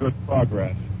making good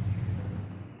progress.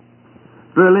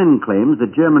 Berlin claims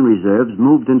that German reserves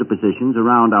moved into positions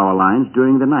around our lines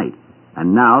during the night,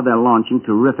 and now they're launching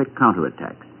terrific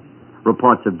counterattacks.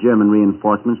 Reports of German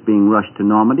reinforcements being rushed to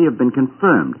Normandy have been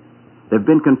confirmed. They've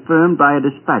been confirmed by a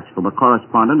dispatch from a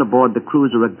correspondent aboard the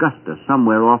cruiser Augusta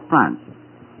somewhere off France.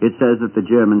 It says that the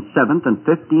German 7th and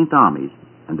 15th Armies,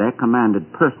 and they're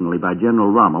commanded personally by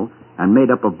General Rommel and made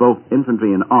up of both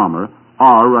infantry and armor,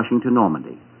 are rushing to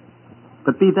Normandy.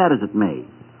 But be that as it may,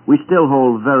 we still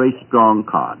hold very strong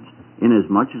cards,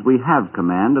 inasmuch as we have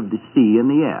command of the sea and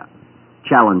the air.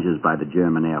 Challenges by the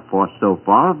German Air Force so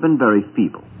far have been very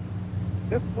feeble.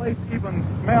 This place even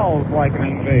smells like an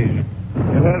invasion.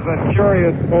 It has a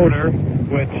curious odor,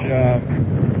 which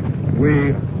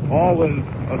we always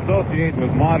associate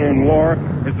with modern war.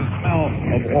 It's a smell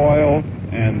of oil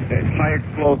and high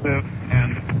explosive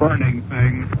and burning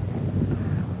things.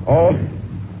 Oh.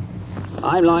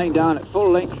 I'm lying down at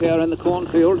full length here in the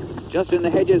cornfield. Just in the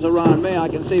hedges around me, I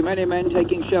can see many men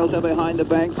taking shelter behind the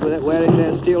banks wearing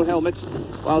their steel helmets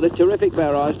while the terrific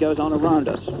barrage goes on around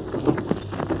us.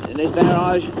 In this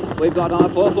barrage, we've got our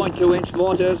 4.2-inch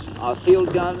mortars, our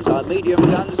field guns, our medium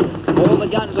guns, all the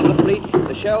guns of the fleet.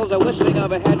 The shells are whistling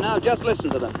overhead now. Just listen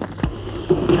to them.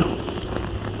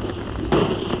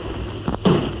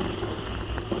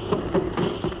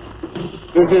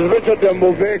 This is Richard de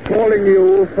Mauvais calling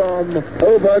you from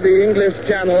over the English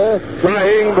Channel,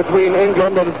 flying between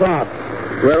England and France.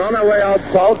 We're on our way out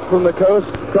south from the coast,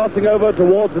 crossing over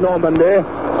towards Normandy,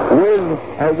 with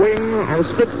a wing of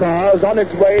Spitfires on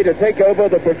its way to take over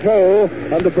the patrol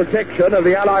and the protection of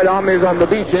the Allied armies on the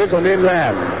beaches and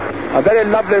inland. A very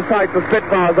lovely sight the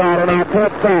Spitfires are on our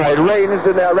port side, ranged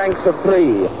in their ranks of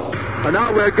 3. And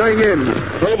now we're going in,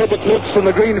 over the cliffs and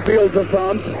the green fields of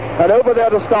France, and over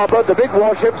there to starboard, the big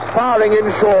warships firing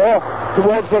inshore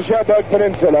towards the Cherbourg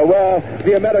Peninsula, where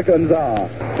the Americans are.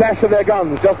 Flash of their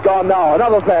guns just gone now.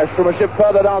 Another flash from a ship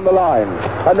further down the line.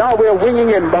 And now we're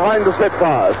winging in behind the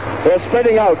Spitfires. They're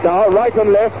spreading out now, right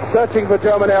and left, searching for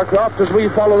German aircraft as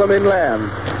we follow them inland.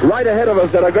 Right ahead of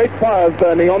us, there are great fires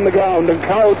burning on the ground and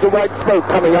clouds of white smoke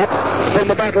coming up from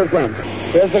the battlefront.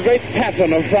 There's the great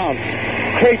pattern of France,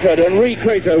 cratered and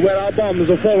re-cratered where our bombs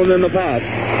have fallen in the past.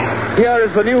 Here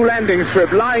is the new landing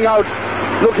strip lying out,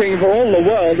 looking for all the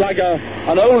world like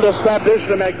an old established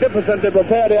and magnificently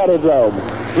prepared aerodrome.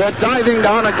 We're diving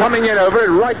down and coming in over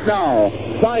it right now,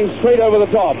 flying straight over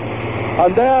the top.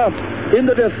 And there, in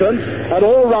the distance, and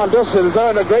all round us, in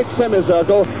a great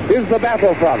semicircle, is the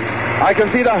battlefront. I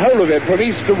can see the whole of it from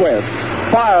east to west.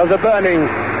 Fires are burning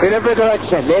in every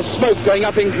direction. There's smoke going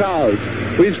up in clouds.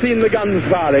 We've seen the guns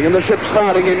firing and the ships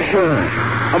firing inshore.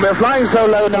 And we're flying so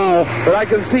low now that I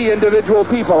can see individual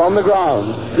people on the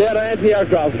ground. There are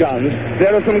anti-aircraft guns.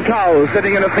 There are some cows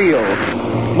sitting in a field.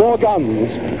 More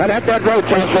guns. And at that road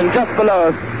junction just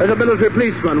below us, there's a military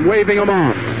policeman waving them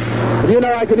on. You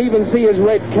know, I can even see his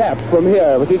red cap from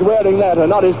here, but he's wearing that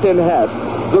and not his tin hat.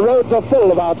 The roads are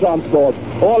full of our transport.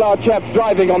 All our chaps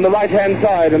driving on the right-hand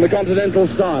side in the continental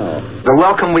style. The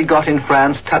welcome we got in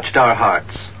France touched our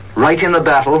hearts. Right in the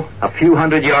battle, a few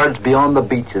hundred yards beyond the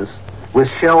beaches, with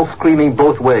shells screaming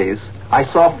both ways, I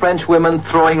saw French women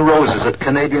throwing roses at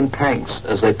Canadian tanks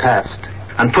as they passed,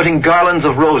 and putting garlands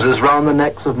of roses round the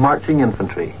necks of marching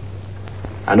infantry.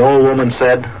 An old woman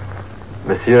said,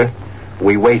 "Monsieur,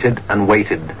 we waited and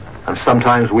waited, and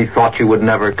sometimes we thought you would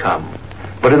never come.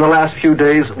 But in the last few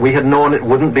days, we had known it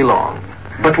wouldn't be long.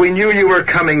 But we knew you were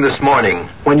coming this morning,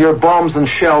 when your bombs and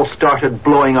shells started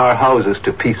blowing our houses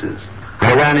to pieces.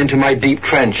 I ran into my deep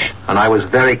trench, and I was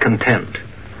very content.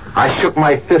 I shook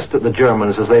my fist at the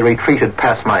Germans as they retreated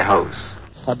past my house.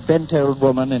 A bent old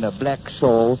woman in a black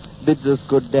shawl bids us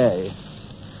good day.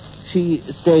 She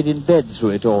stayed in bed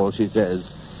through it all, she says,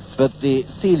 but the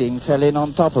ceiling fell in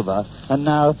on top of her, and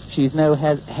now she's no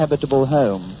habitable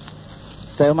home.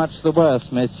 So much the worse,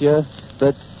 monsieur,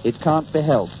 but it can't be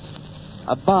helped.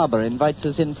 A barber invites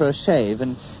us in for a shave,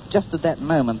 and just at that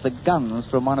moment the guns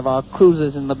from one of our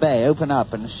cruisers in the bay open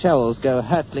up and shells go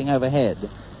hurtling overhead.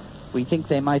 We think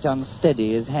they might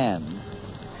unsteady his hand.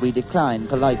 We decline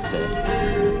politely.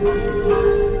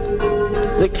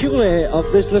 The curé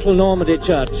of this little Normandy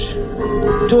church,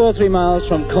 2 or 3 miles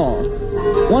from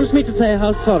Caen, wants me to say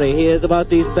how sorry he is about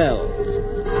these bells.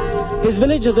 His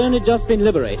village has only just been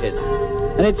liberated,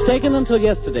 and it's taken until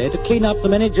yesterday to clean up the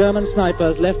many German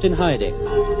snipers left in hiding.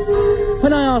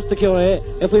 When I asked the curé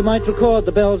if we might record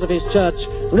the bells of his church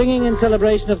ringing in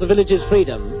celebration of the village's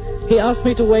freedom, he asked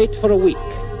me to wait for a week.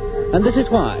 And this is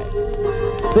why.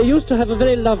 They used to have a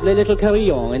very lovely little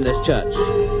carillon in this church.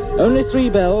 Only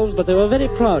 3 bells, but they were very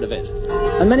proud of it.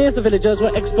 And many of the villagers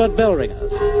were expert bell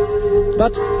ringers.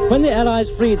 But when the Allies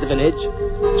freed the village,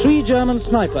 3 German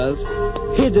snipers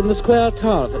hid in the square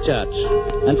tower of the church.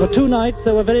 And for 2 nights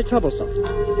they were very troublesome.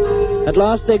 At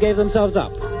last they gave themselves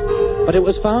up. But it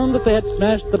was found that they had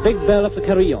smashed the big bell of the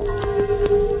carillon.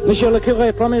 Monsieur le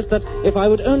Curé promised that if I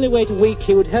would only wait a week,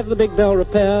 he would have the big bell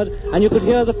repaired, and you could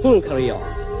hear the full carillon.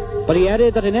 But he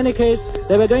added that in any case,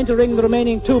 they were going to ring the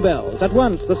remaining 2 bells at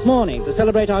once this morning to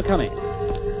celebrate our coming.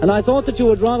 And I thought that you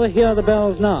would rather hear the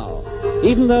bells now,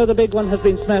 even though the big one has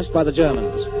been smashed by the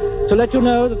Germans, to let you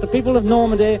know that the people of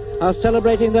Normandy are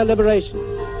celebrating their liberation,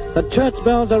 that church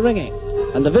bells are ringing,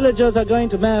 and the villagers are going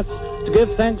to Mass to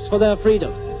give thanks for their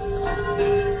freedom.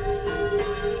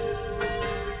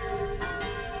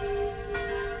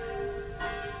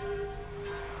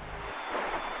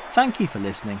 Thank you for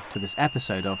listening to this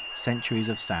episode of Centuries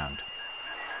of Sound.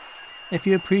 If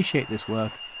you appreciate this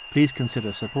work, please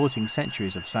consider supporting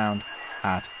Centuries of Sound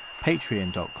at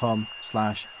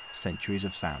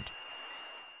patreon.com/centuriesofsound.